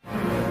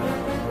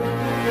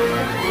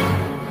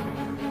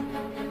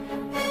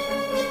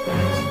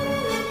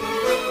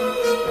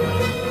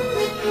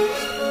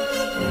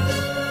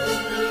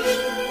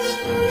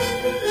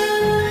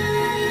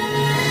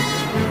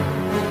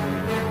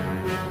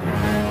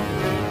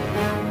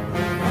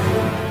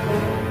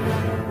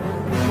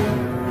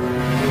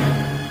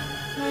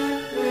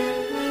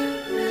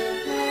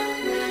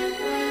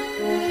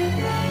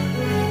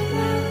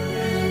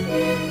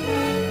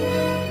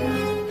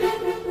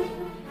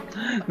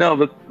 No,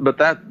 but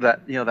that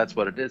that's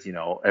what it is.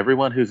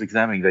 Everyone who's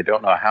examining, they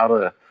don't know how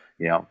to,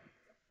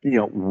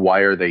 why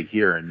are they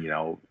here,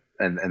 and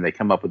and they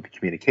come up with the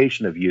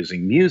communication of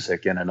using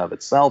music in and of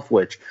itself,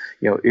 which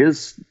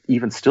is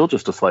even still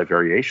just a slight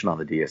variation on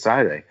the Dies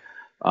Irae.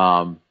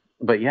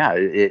 But yeah,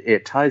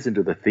 it ties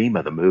into the theme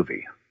of the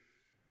movie.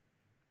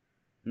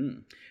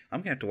 I'm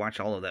gonna have to watch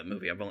all of that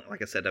movie.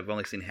 Like I said, I've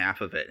only seen half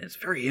of it. It's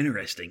very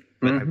interesting,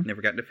 but I've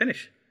never gotten to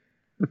finish.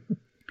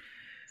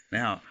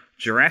 Now,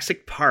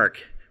 Jurassic Park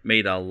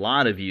made a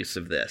lot of use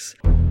of this.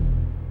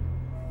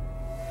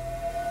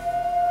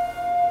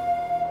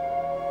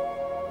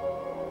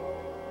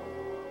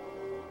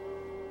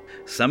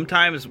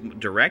 Sometimes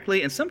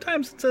directly, and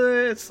sometimes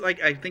it's like,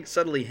 I think,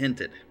 subtly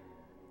hinted.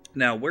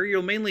 Now, where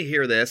you'll mainly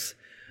hear this,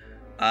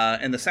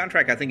 in the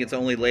soundtrack, I think it's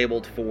only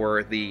labeled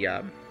for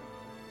the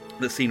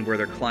scene where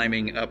they're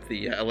climbing up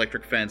the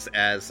electric fence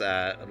as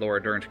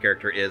Laura Dern's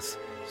character is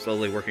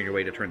slowly working her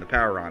way to turn the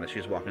power on as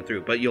she's walking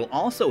through. But you'll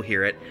also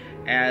hear it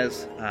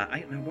as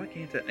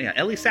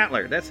Ellie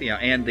Sattler,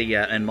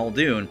 and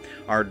Muldoon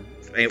are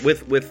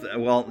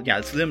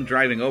it's them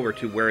driving over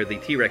to where the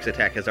T-Rex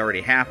attack has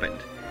already happened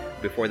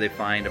before they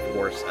find, of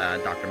course,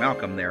 Dr.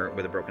 Malcolm there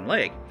with a broken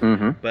leg.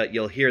 But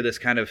you'll hear this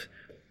kind of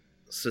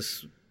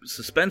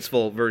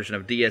suspenseful version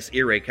of Dies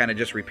Irae kind of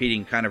just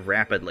repeating kind of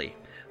rapidly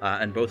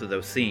in both of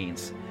those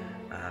scenes.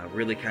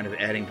 Really kind of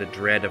adding the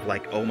dread of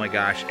like, oh my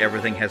gosh,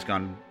 everything has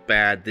gone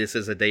bad. This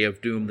is a day of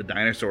doom. The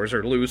dinosaurs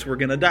are loose. We're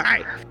gonna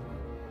die.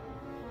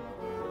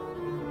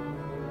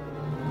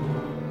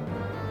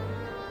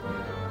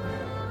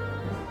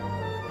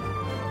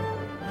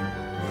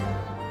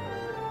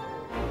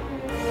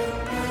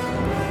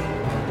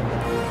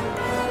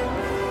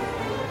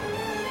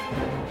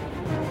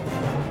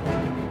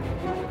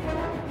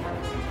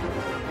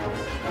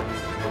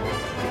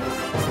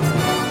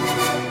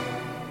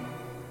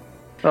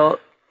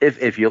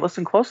 if you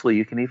listen closely,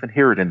 you can even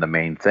hear it in the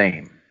main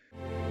theme.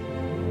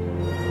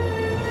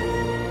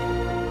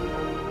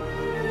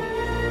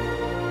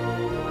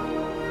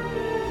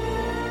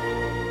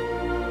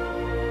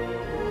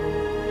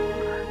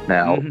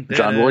 Now,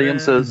 John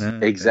Williams says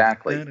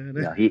exactly.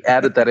 He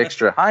added that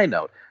extra high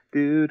note.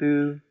 Do,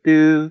 do,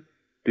 do,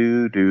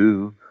 do,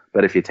 do.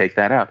 But if you take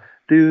that out,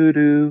 do,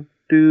 do,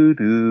 do,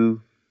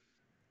 do.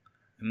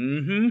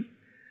 Mm-hmm.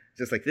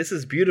 Just like, this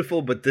is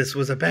beautiful, but this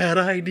was a bad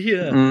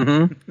idea.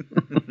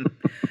 Mm-hmm.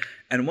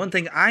 And one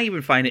thing I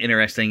even find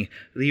interesting,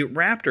 the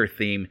Raptor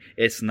theme,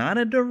 it's not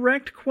a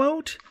direct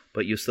quote,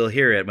 but you still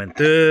hear it when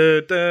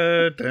da,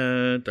 da,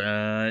 da,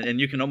 da, and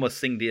you can almost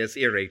sing Dies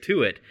Irae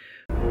to it.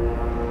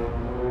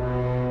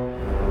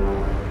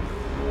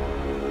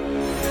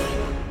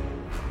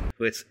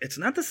 It's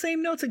not the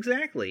same notes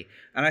exactly,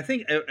 and I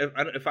think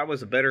if I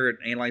was better at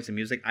analyzing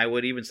music, I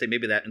would even say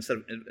maybe that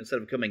instead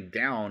of coming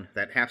down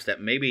that half step,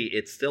 maybe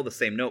it's still the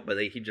same note, but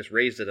he just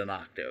raised it an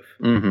octave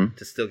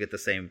to still get the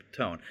same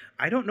tone.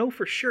 I don't know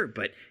for sure,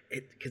 but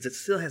because it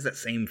still has that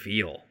same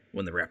feel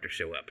when the Raptors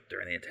show up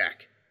during the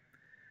attack.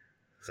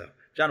 So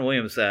John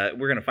Williams, we're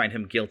going to find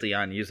him guilty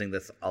on using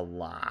this a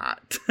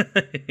lot,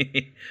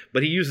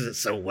 but he uses it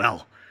so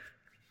well.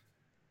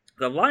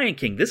 The Lion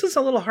King. This is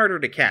a little harder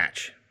to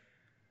catch.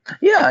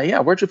 Yeah.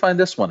 Where'd you find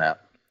this one at?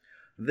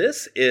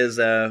 This is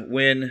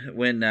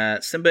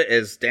when Simba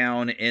is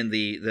down in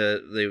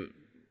the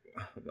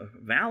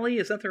valley.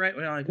 Is that the right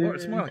way?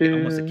 It's more like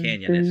almost a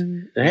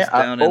canyon. He's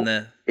down in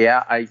the...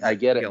 Yeah, I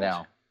get it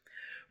now.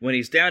 When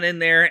he's down in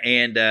there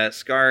and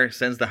Scar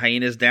sends the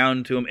hyenas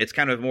down to him, it's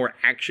kind of more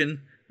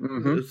action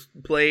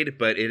played,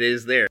 but it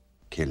is there.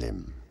 Kill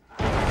him.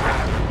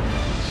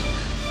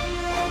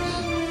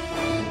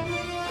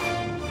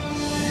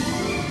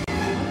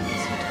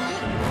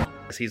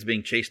 He's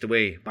being chased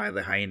away by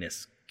the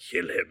hyenas.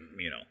 Kill him,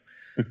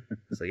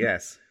 So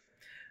yes.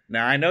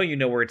 Now I know you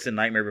know where it's in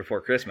Nightmare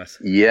Before Christmas.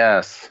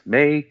 Yes.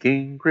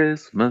 Making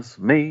Christmas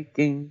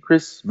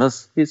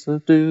is a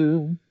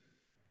doom.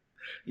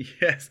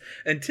 Yes,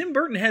 and Tim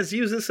Burton has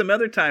used this some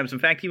other times. In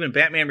fact, even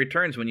Batman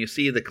Returns, when you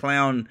see the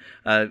clown,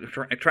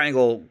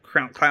 triangle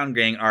clown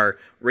gang are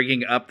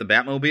rigging up the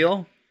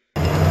Batmobile.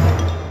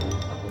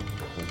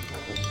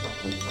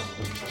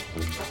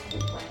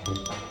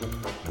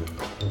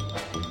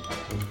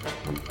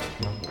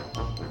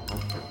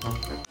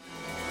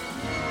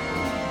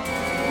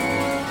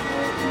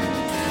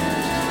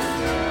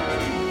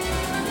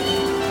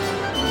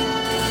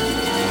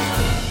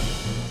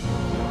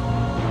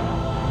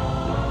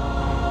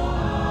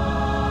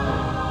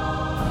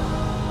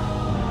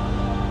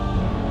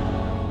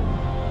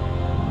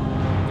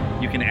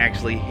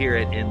 Actually hear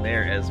it in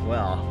there as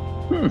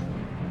well.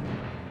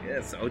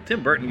 Yes. Oh,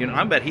 Tim Burton,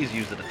 I bet he's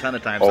used it a ton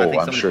of times. I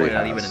think somebody pointed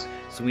out even in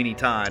Sweeney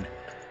Todd.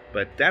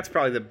 But that's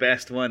probably the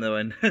best one, though,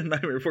 in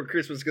Nightmare Before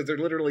Christmas, because they're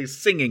literally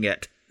singing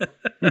it.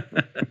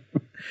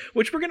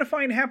 Which we're going to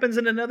find happens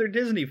in another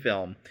Disney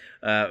film.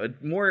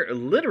 More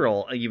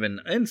literal,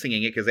 even, in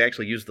singing it, because they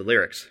actually use the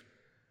lyrics.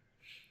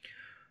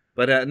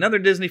 But another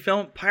Disney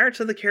film, Pirates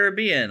of the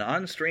Caribbean,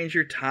 On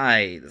Stranger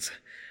Tides.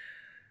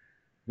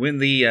 When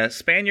the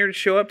Spaniards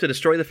show up to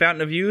destroy the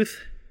Fountain of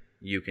Youth,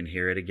 you can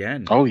hear it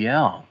again. Oh,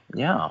 yeah.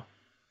 I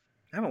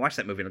haven't watched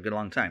that movie in a good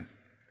long time.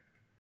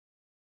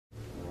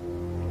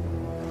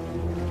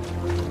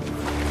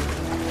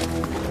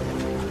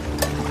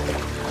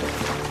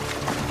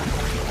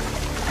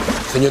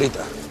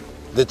 Señorita,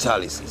 the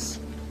chalices,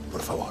 por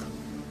favor.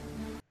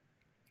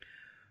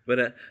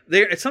 But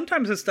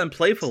sometimes it's done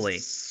playfully.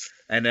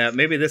 And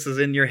maybe this is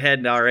in your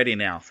head already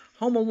now.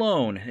 Home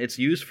Alone, it's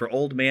used for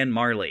Old Man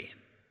Marley.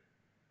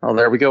 Oh,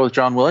 there we go with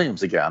John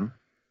Williams again.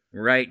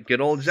 Right,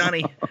 good old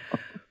Johnny.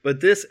 But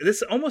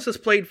this almost is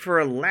played for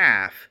a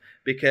laugh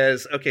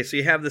because, okay, so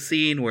you have the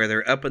scene where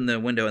they're up in the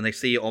window and they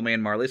see Old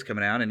Man Marley's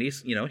coming out and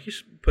he's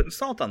putting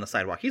salt on the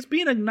sidewalk. He's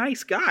being a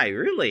nice guy,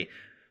 really.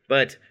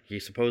 But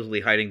he's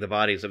supposedly hiding the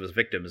bodies of his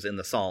victims in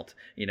the salt,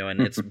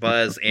 and it's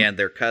Buzz and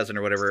their cousin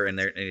or whatever,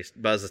 and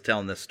Buzz is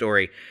telling this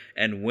story.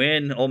 And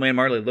when Old Man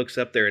Marley looks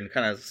up there and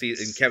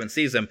and Kevin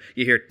sees him,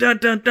 you hear dun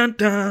dun dun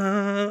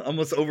dun,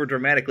 almost over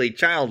dramatically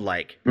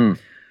childlike.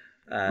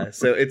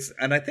 So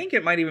and I think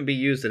it might even be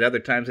used at other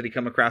times that he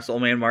come across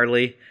Old Man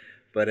Marley,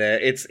 but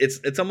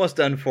it's almost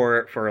done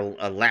for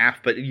a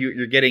laugh, but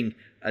you're getting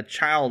a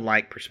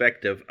childlike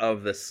perspective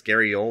of the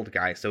scary old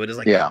guy. So it is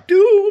like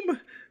doom.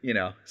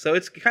 So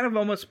it's kind of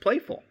almost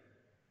playful.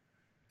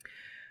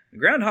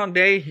 Groundhog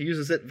Day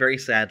uses it very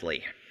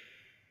sadly.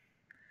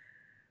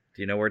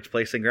 Do you know where it's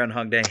placed in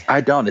Groundhog Day?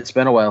 I don't. It's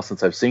been a while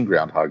since I've seen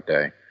Groundhog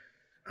Day.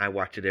 I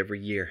watch it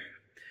every year.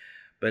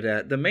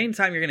 But the main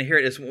time you're going to hear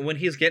it is when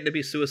he's getting to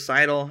be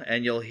suicidal,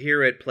 and you'll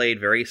hear it played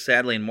very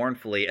sadly and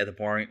mournfully at the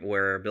point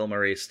where Bill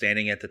Murray is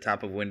standing at the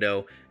top of a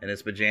window in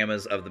his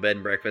pajamas of the bed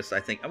and breakfast. I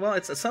think, well,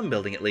 it's some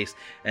building at least,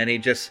 and he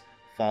just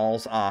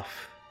falls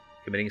off,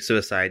 committing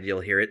suicide. You'll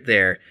hear it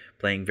there,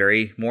 playing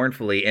very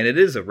mournfully, and it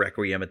is a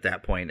requiem at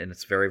that point, and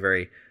it's very,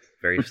 very,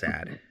 very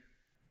sad.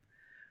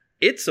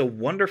 It's a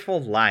Wonderful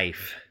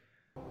Life.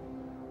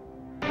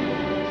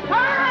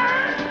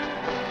 Pirates!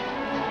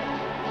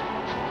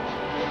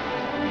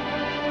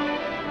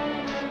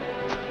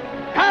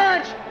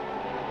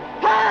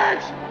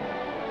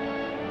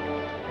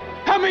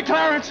 me,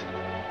 Clarence!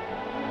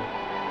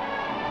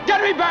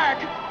 Get me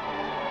back!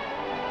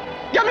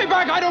 Get me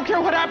back! I don't care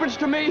what happens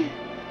to me!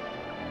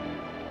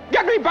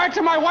 Get me back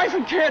to my wife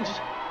and kids!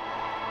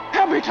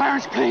 Help me,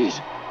 Clarence, please!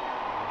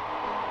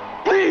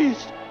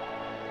 Please!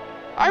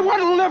 I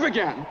want to live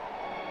again!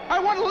 I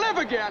want to live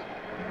again!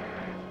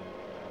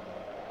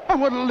 I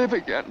want to live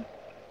again.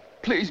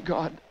 Please,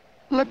 God,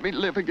 let me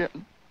live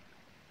again.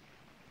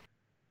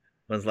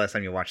 When's the last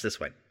time you watched this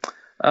one?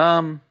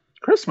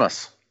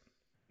 Christmas.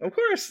 Of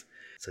course.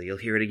 So you'll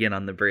hear it again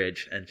on the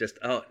bridge, and just,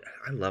 I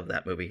love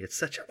that movie. It's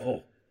such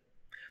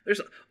there's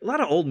a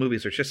lot of old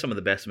movies. They're just some of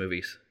the best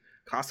movies.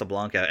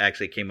 Casablanca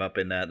actually came up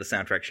in the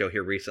soundtrack show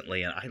here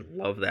recently, and I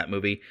love that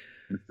movie.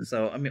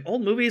 So, I mean,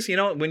 old movies,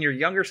 when you're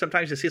younger,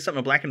 sometimes you see something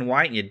in black and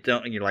white,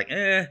 and you're like,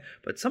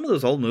 but some of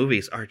those old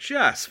movies are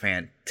just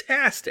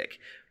fantastic.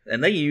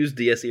 And they use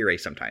Dies Irae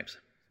sometimes.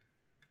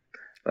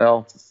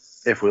 Well,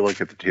 if we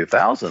look at the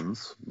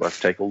 2000s, let's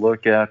take a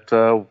look at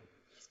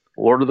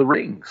Lord of the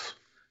Rings.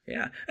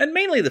 Yeah, and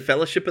mainly the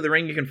Fellowship of the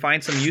Ring, you can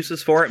find some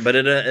uses for it, but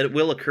it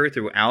will occur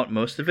throughout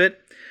most of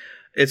it.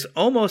 It's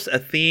almost a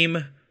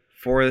theme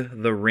for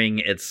the ring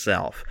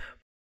itself.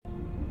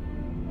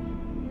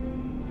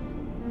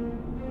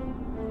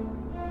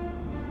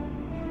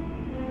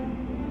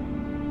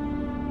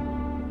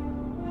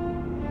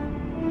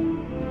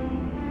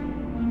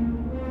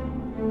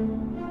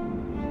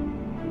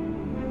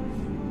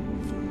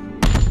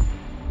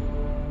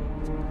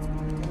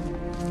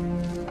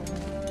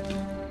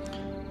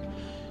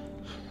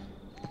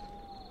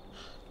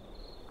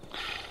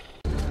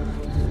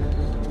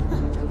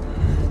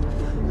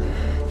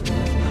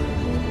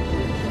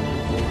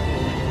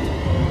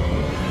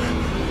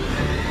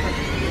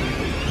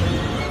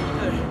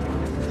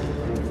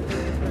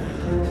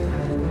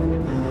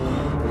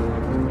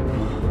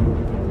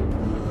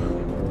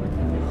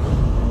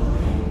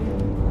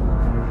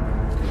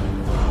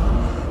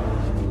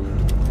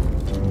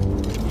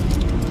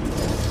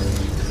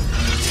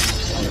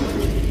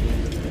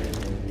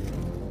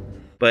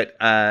 But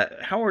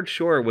Howard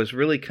Shore was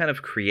really kind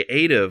of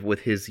creative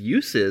with his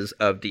uses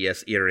of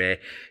Dies Irae.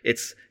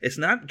 It's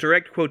not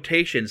direct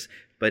quotations,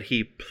 but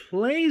he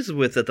plays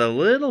with it a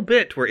little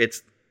bit where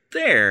it's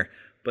there,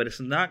 but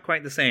it's not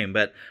quite the same.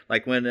 But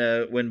like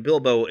when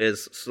Bilbo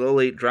is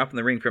slowly dropping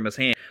the ring from his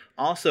hand,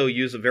 also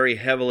used very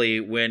heavily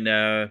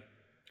when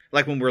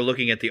like when we're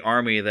looking at the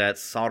army that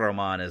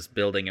Saruman is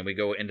building and we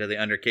go into the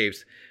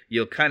undercaves,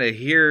 you'll kind of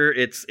hear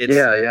it's like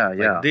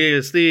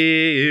Dies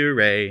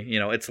Irae,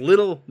 it's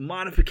little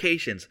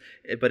modifications,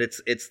 but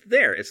it's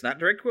there. It's not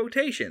direct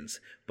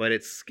quotations, but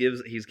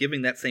he's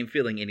giving that same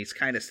feeling, and he's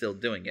kind of still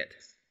doing it.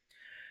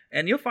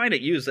 And you'll find it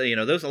used, a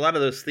lot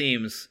of those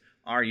themes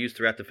are used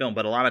throughout the film,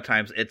 but a lot of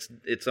times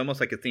it's almost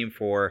like a theme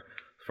for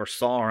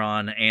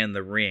Sauron and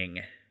the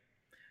Ring.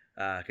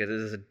 Because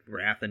this is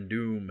Wrath and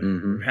Doom,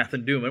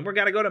 and we're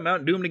gotta go to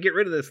Mount Doom to get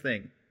rid of this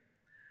thing.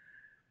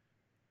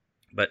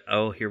 But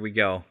here we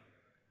go,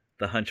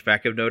 The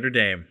Hunchback of Notre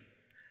Dame.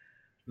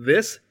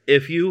 This,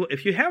 if you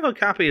have a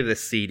copy of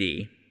this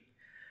CD,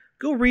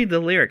 go read the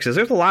lyrics. Because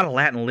there's a lot of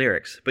Latin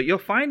lyrics, but you'll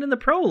find in the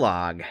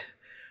prologue,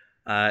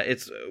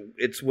 it's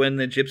when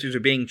the gypsies are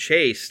being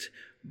chased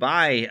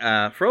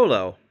by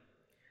Frollo.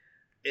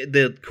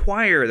 The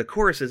choir, the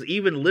chorus is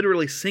even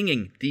literally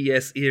singing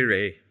Dies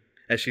Irae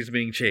as she's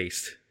being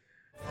chased.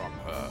 From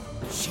her,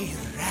 she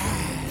ran.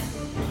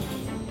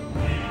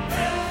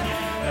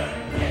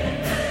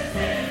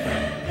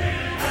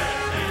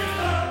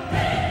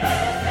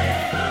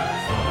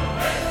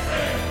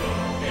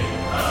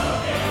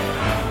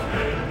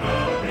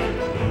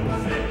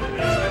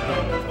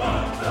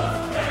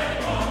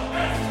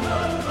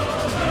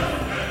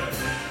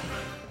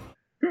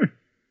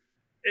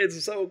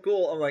 It's so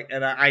cool. I'm like,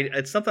 and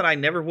it's something I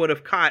never would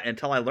have caught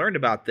until I learned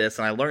about this,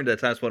 and I learned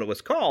that that's what it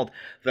was called.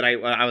 That I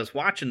was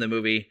watching the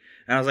movie,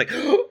 and I was like,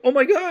 oh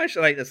my gosh!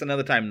 Like, that's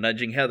another time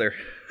nudging Heather.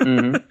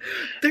 Mm-hmm.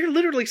 They're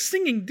literally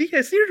singing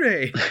Dies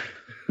Irae.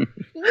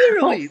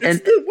 Literally, that's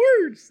the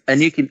words.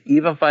 And you can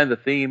even find the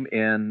theme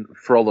in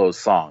Frollo's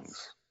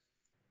songs.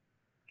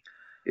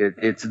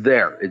 It's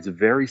there. It's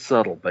very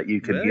subtle, but you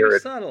can hear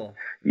it. Subtle.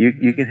 You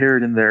can hear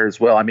it in there as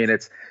well. I mean,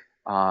 it's.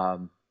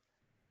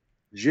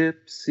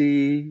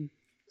 Gypsy,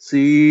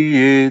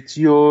 see, it's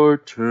your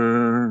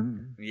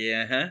turn.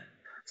 Yeah.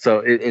 So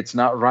it's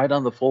not right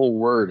on the full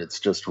word. It's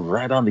just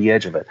right on the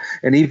edge of it.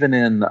 And even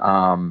in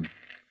the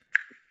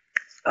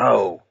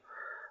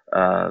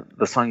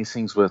song he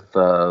sings with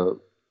 "You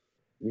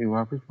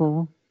Are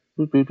Before."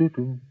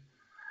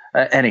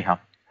 Anyhow,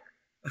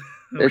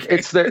 okay.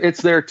 It's there.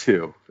 It's there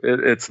too.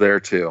 It's there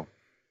too.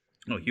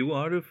 Oh, you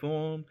are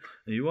deformed.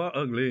 You are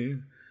ugly.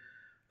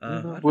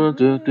 Well,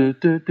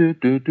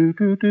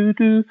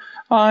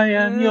 I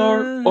am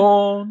your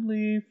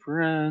only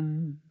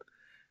friend.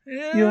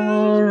 Yeah.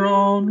 Your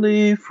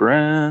only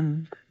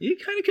friend. You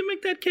kind of can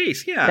make that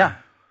case, yeah.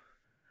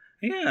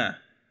 Yeah.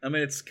 I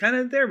mean, it's kind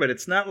of there, but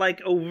it's not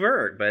like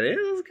overt, but it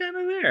is kind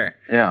of there.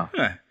 Yeah.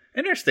 Huh.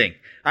 Interesting.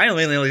 I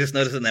only just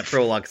noticed in that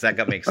prologue because that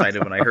got me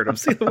excited when I heard him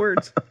say the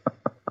words.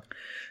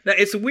 Now,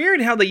 it's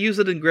weird how they use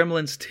it in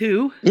Gremlins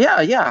 2.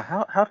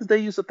 Yeah. How did they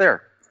use it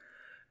there?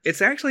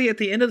 It's actually at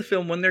the end of the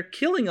film when they're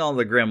killing all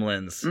the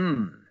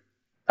gremlins.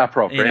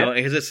 Appropriate. You know,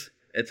 because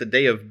it's a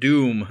day of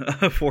doom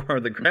for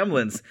the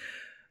gremlins.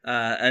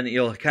 And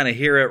you'll kind of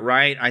hear it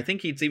right. I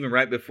think it's even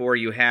right before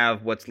you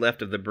have what's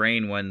left of the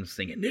brain one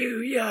singing, New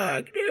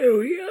York,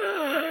 New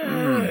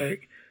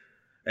York.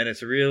 And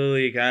it's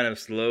really kind of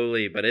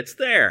slowly, but it's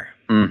there.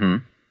 Mm-hmm.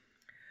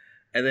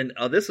 And then,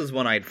 this is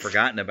one I'd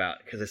forgotten about,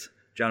 because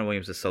John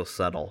Williams is so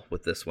subtle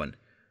with this one.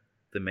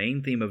 The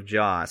main theme of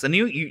Jaws. And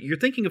you're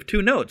thinking of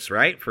 2 notes,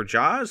 right? For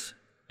Jaws?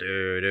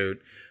 Doo-doo.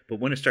 But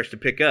when it starts to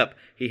pick up,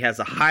 he has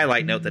a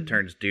highlight note that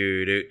turns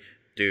doo-doo.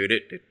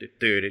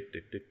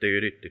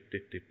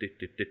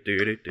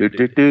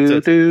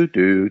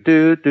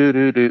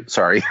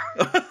 Sorry.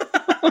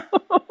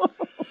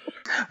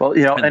 Well,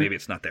 you know, and maybe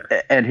it's not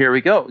there. And here we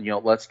go. You know,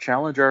 let's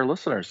challenge our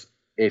listeners.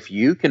 If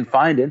you can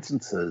find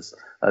instances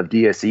of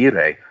Dies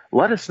Irae,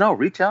 let us know.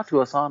 Reach out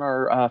to us on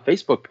our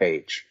Facebook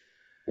page.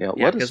 You know,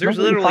 because there's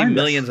literally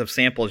millions of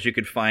samples you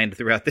could find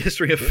throughout the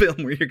history of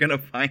film where you're going to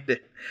find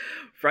it.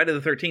 Friday the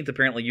 13th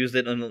apparently used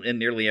it in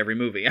nearly every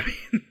movie. I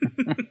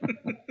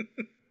mean,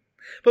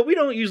 but we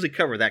don't usually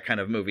cover that kind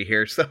of movie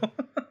here, so.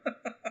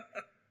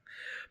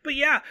 But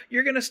yeah,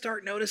 you're going to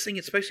start noticing,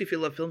 especially if you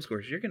love film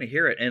scores, you're going to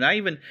hear it.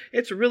 And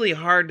it's really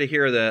hard to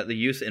hear the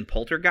use in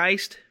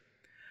Poltergeist.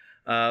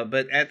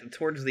 But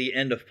towards the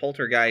end of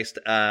Poltergeist,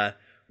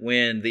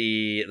 when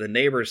the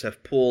neighbors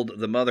have pulled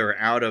the mother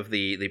out of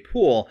the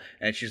pool,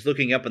 and she's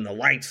looking up and the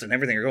lights and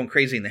everything are going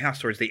crazy in the house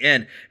towards the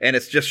end, and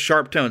it's just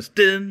sharp tones.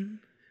 Dun,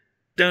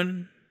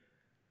 dun,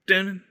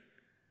 dun,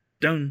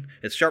 dun.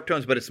 It's sharp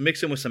tones, but it's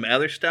mixed in with some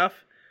other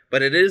stuff.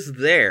 But it is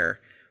there.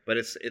 But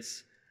it's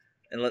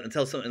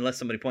unless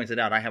somebody points it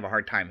out, I have a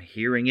hard time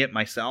hearing it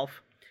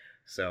myself.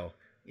 So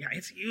yeah,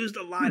 it's used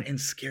a lot in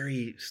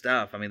scary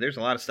stuff. I mean, there's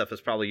a lot of stuff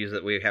that's probably used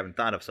that we haven't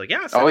thought of. So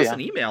yeah, send us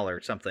an email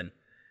or something.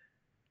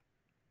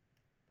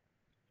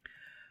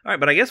 All right,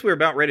 but I guess we're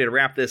about ready to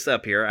wrap this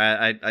up here.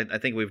 I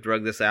think we've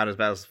drugged this out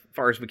about as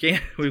far as we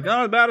can. We've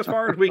gone about as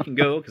far as we can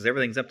go because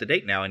everything's up to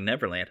date now in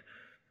Neverland.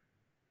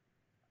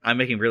 I'm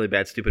making really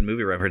bad, stupid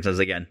movie references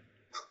again.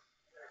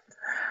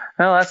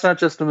 Well, that's not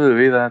just a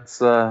movie.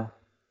 That's a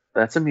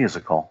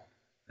musical.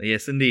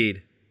 Yes,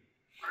 indeed.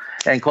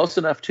 And close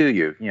enough to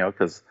you,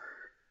 because...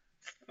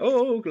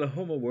 Oh,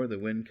 Oklahoma, where the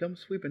wind comes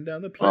sweeping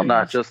down the plains. Well,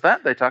 not just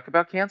that. They talk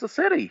about Kansas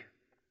City.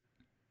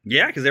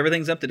 Yeah, because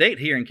everything's up to date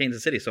here in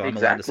Kansas City, so I'm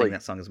allowed to sing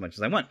that song as much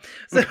as I want.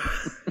 So,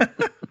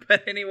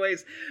 but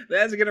anyways,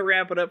 that's going to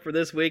wrap it up for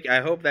this week. I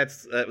hope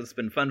it's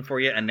been fun for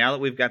you. And now that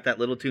we've got that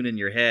little tune in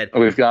your head,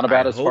 we've gone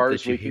about as far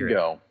as we can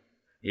go.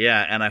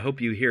 Yeah, and I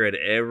hope you hear it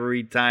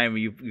every time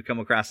you come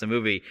across a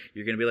movie.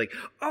 You're going to be like,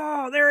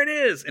 oh, there it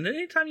is. And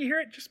anytime you hear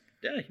it, just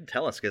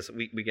tell us, because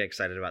we get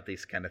excited about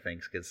these kind of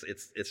things, because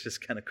it's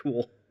just kind of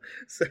cool.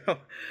 So,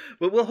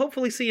 but we'll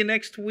hopefully see you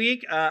next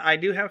week. I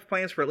do have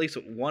plans for at least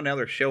one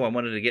other show I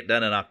wanted to get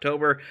done in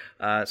October.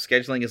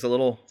 Scheduling is a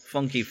little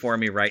funky for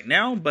me right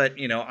now, but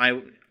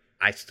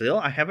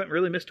I haven't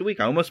really missed a week.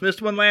 I almost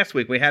missed one last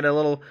week. We had a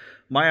little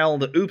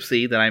mild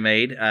oopsie that I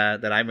made. I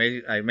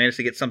managed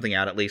to get something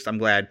out at least. I'm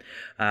glad.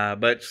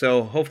 But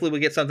so hopefully we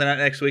get something out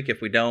next week. If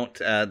we don't,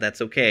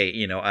 that's okay.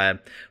 A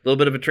little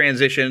bit of a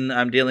transition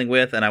I'm dealing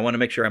with, and I want to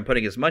make sure I'm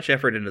putting as much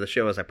effort into the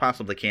show as I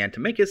possibly can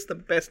to make it the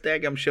best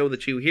daggum show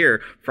that you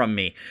hear from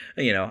me.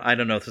 I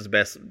don't know if this is the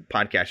best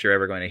podcast you're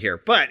ever going to hear,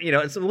 but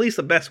it's at least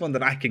the best one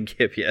that I can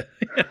give you.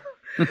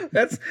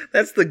 That's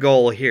the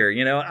goal here.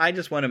 I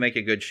just want to make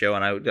a good show,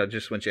 and I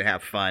just want you to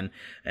have fun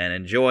and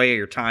enjoy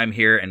your time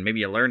here, and maybe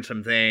you learn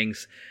some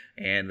things,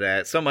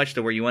 and so much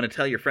to where you want to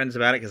tell your friends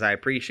about it, because I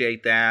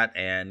appreciate that,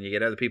 and you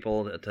get other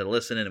people to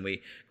listen, and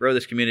we grow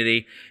this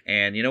community.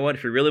 And you know what?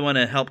 If you really want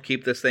to help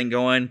keep this thing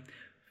going,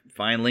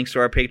 find links to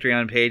our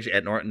Patreon page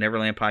at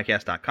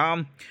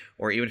neverlandpodcast.com,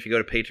 or even if you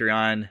go to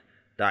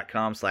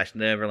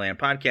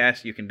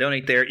patreon.com/neverlandpodcast, you can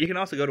donate there. You can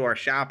also go to our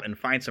shop and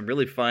find some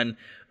really fun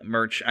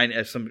merch. I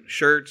have some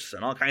shirts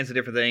and all kinds of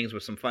different things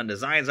with some fun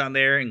designs on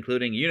there,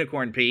 including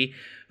unicorn pee.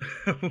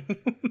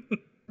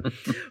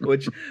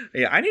 Which,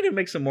 I need to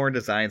make some more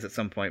designs at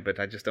some point, but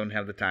I just don't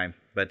have the time.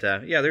 But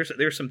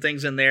there's some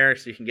things in there,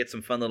 so you can get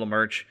some fun little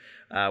merch,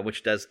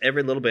 which does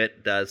every little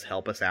bit does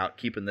help us out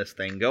keeping this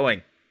thing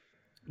going.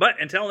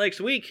 But until next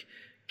week,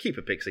 keep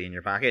a pixie in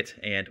your pocket.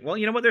 And, well,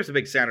 you know what? There's a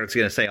big sounder that's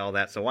going to say all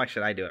that, so why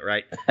should I do it,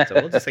 right? So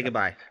we'll just say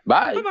goodbye.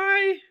 Bye.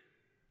 Bye-bye.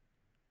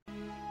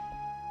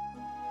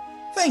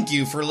 Thank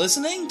you for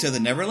listening to the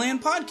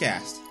Neverland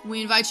Podcast.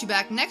 We invite you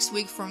back next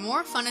week for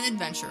more fun and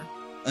adventure.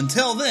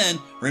 Until then,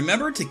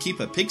 remember to keep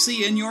a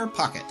pixie in your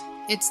pocket.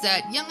 It's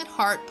that young at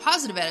heart,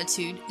 positive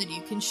attitude that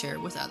you can share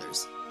with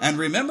others. And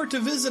remember to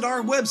visit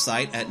our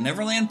website at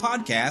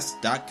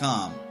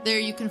neverlandpodcast.com. There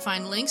you can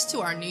find links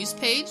to our news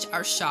page,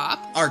 our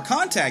shop, our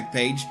contact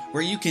page,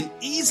 where you can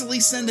easily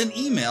send an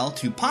email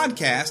to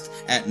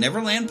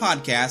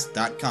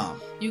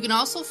podcast@neverlandpodcast.com. You can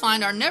also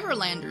find our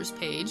Neverlanders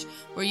page,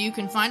 where you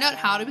can find out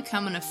how to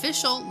become an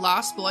official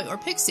Lost Boy or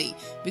Pixie,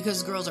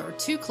 because girls are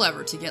too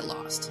clever to get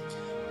lost.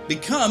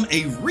 Become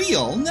a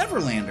real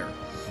Neverlander.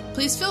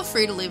 Please feel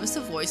free to leave us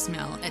a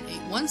voicemail at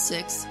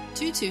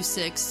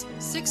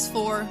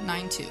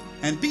 816-226-6492.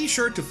 And be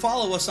sure to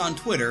follow us on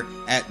Twitter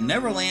at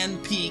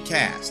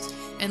NeverlandPcast.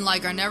 And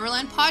like our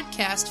Neverland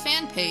Podcast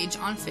fan page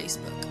on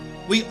Facebook.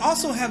 We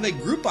also have a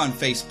group on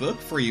Facebook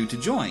for you to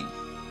join.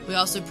 We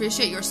also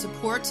appreciate your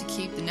support to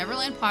keep the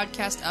Neverland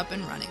Podcast up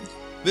and running.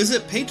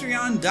 Visit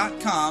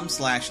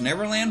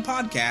patreon.com/Neverland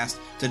Podcast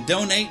to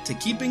donate to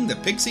keeping the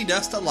pixie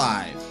dust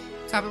alive.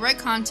 Copyright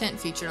content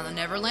featured on the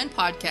Neverland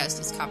Podcast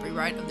is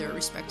copyright of their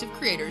respective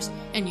creators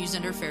and used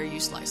under fair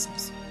use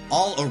license.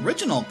 All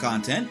original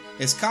content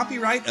is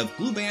copyright of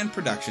Blue Band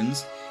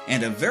Productions,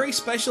 and a very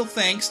special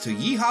thanks to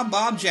Yeehaw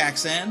Bob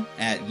Jackson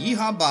at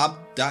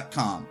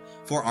yeehawbob.com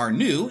for our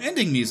new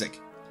ending music.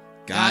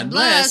 God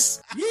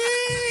bless!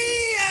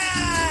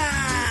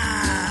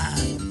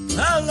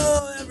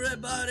 Hello,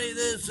 everybody.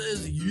 This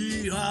is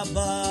Yeehaw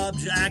Bob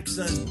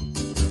Jackson.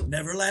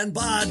 Neverland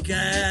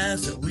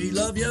Podcast, we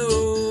love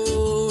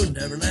you.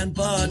 Neverland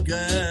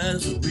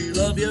Podcast, we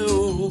love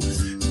you.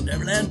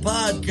 Neverland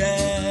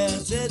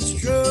Podcast, it's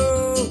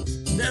true.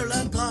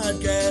 Neverland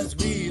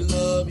Podcast, we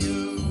love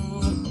you.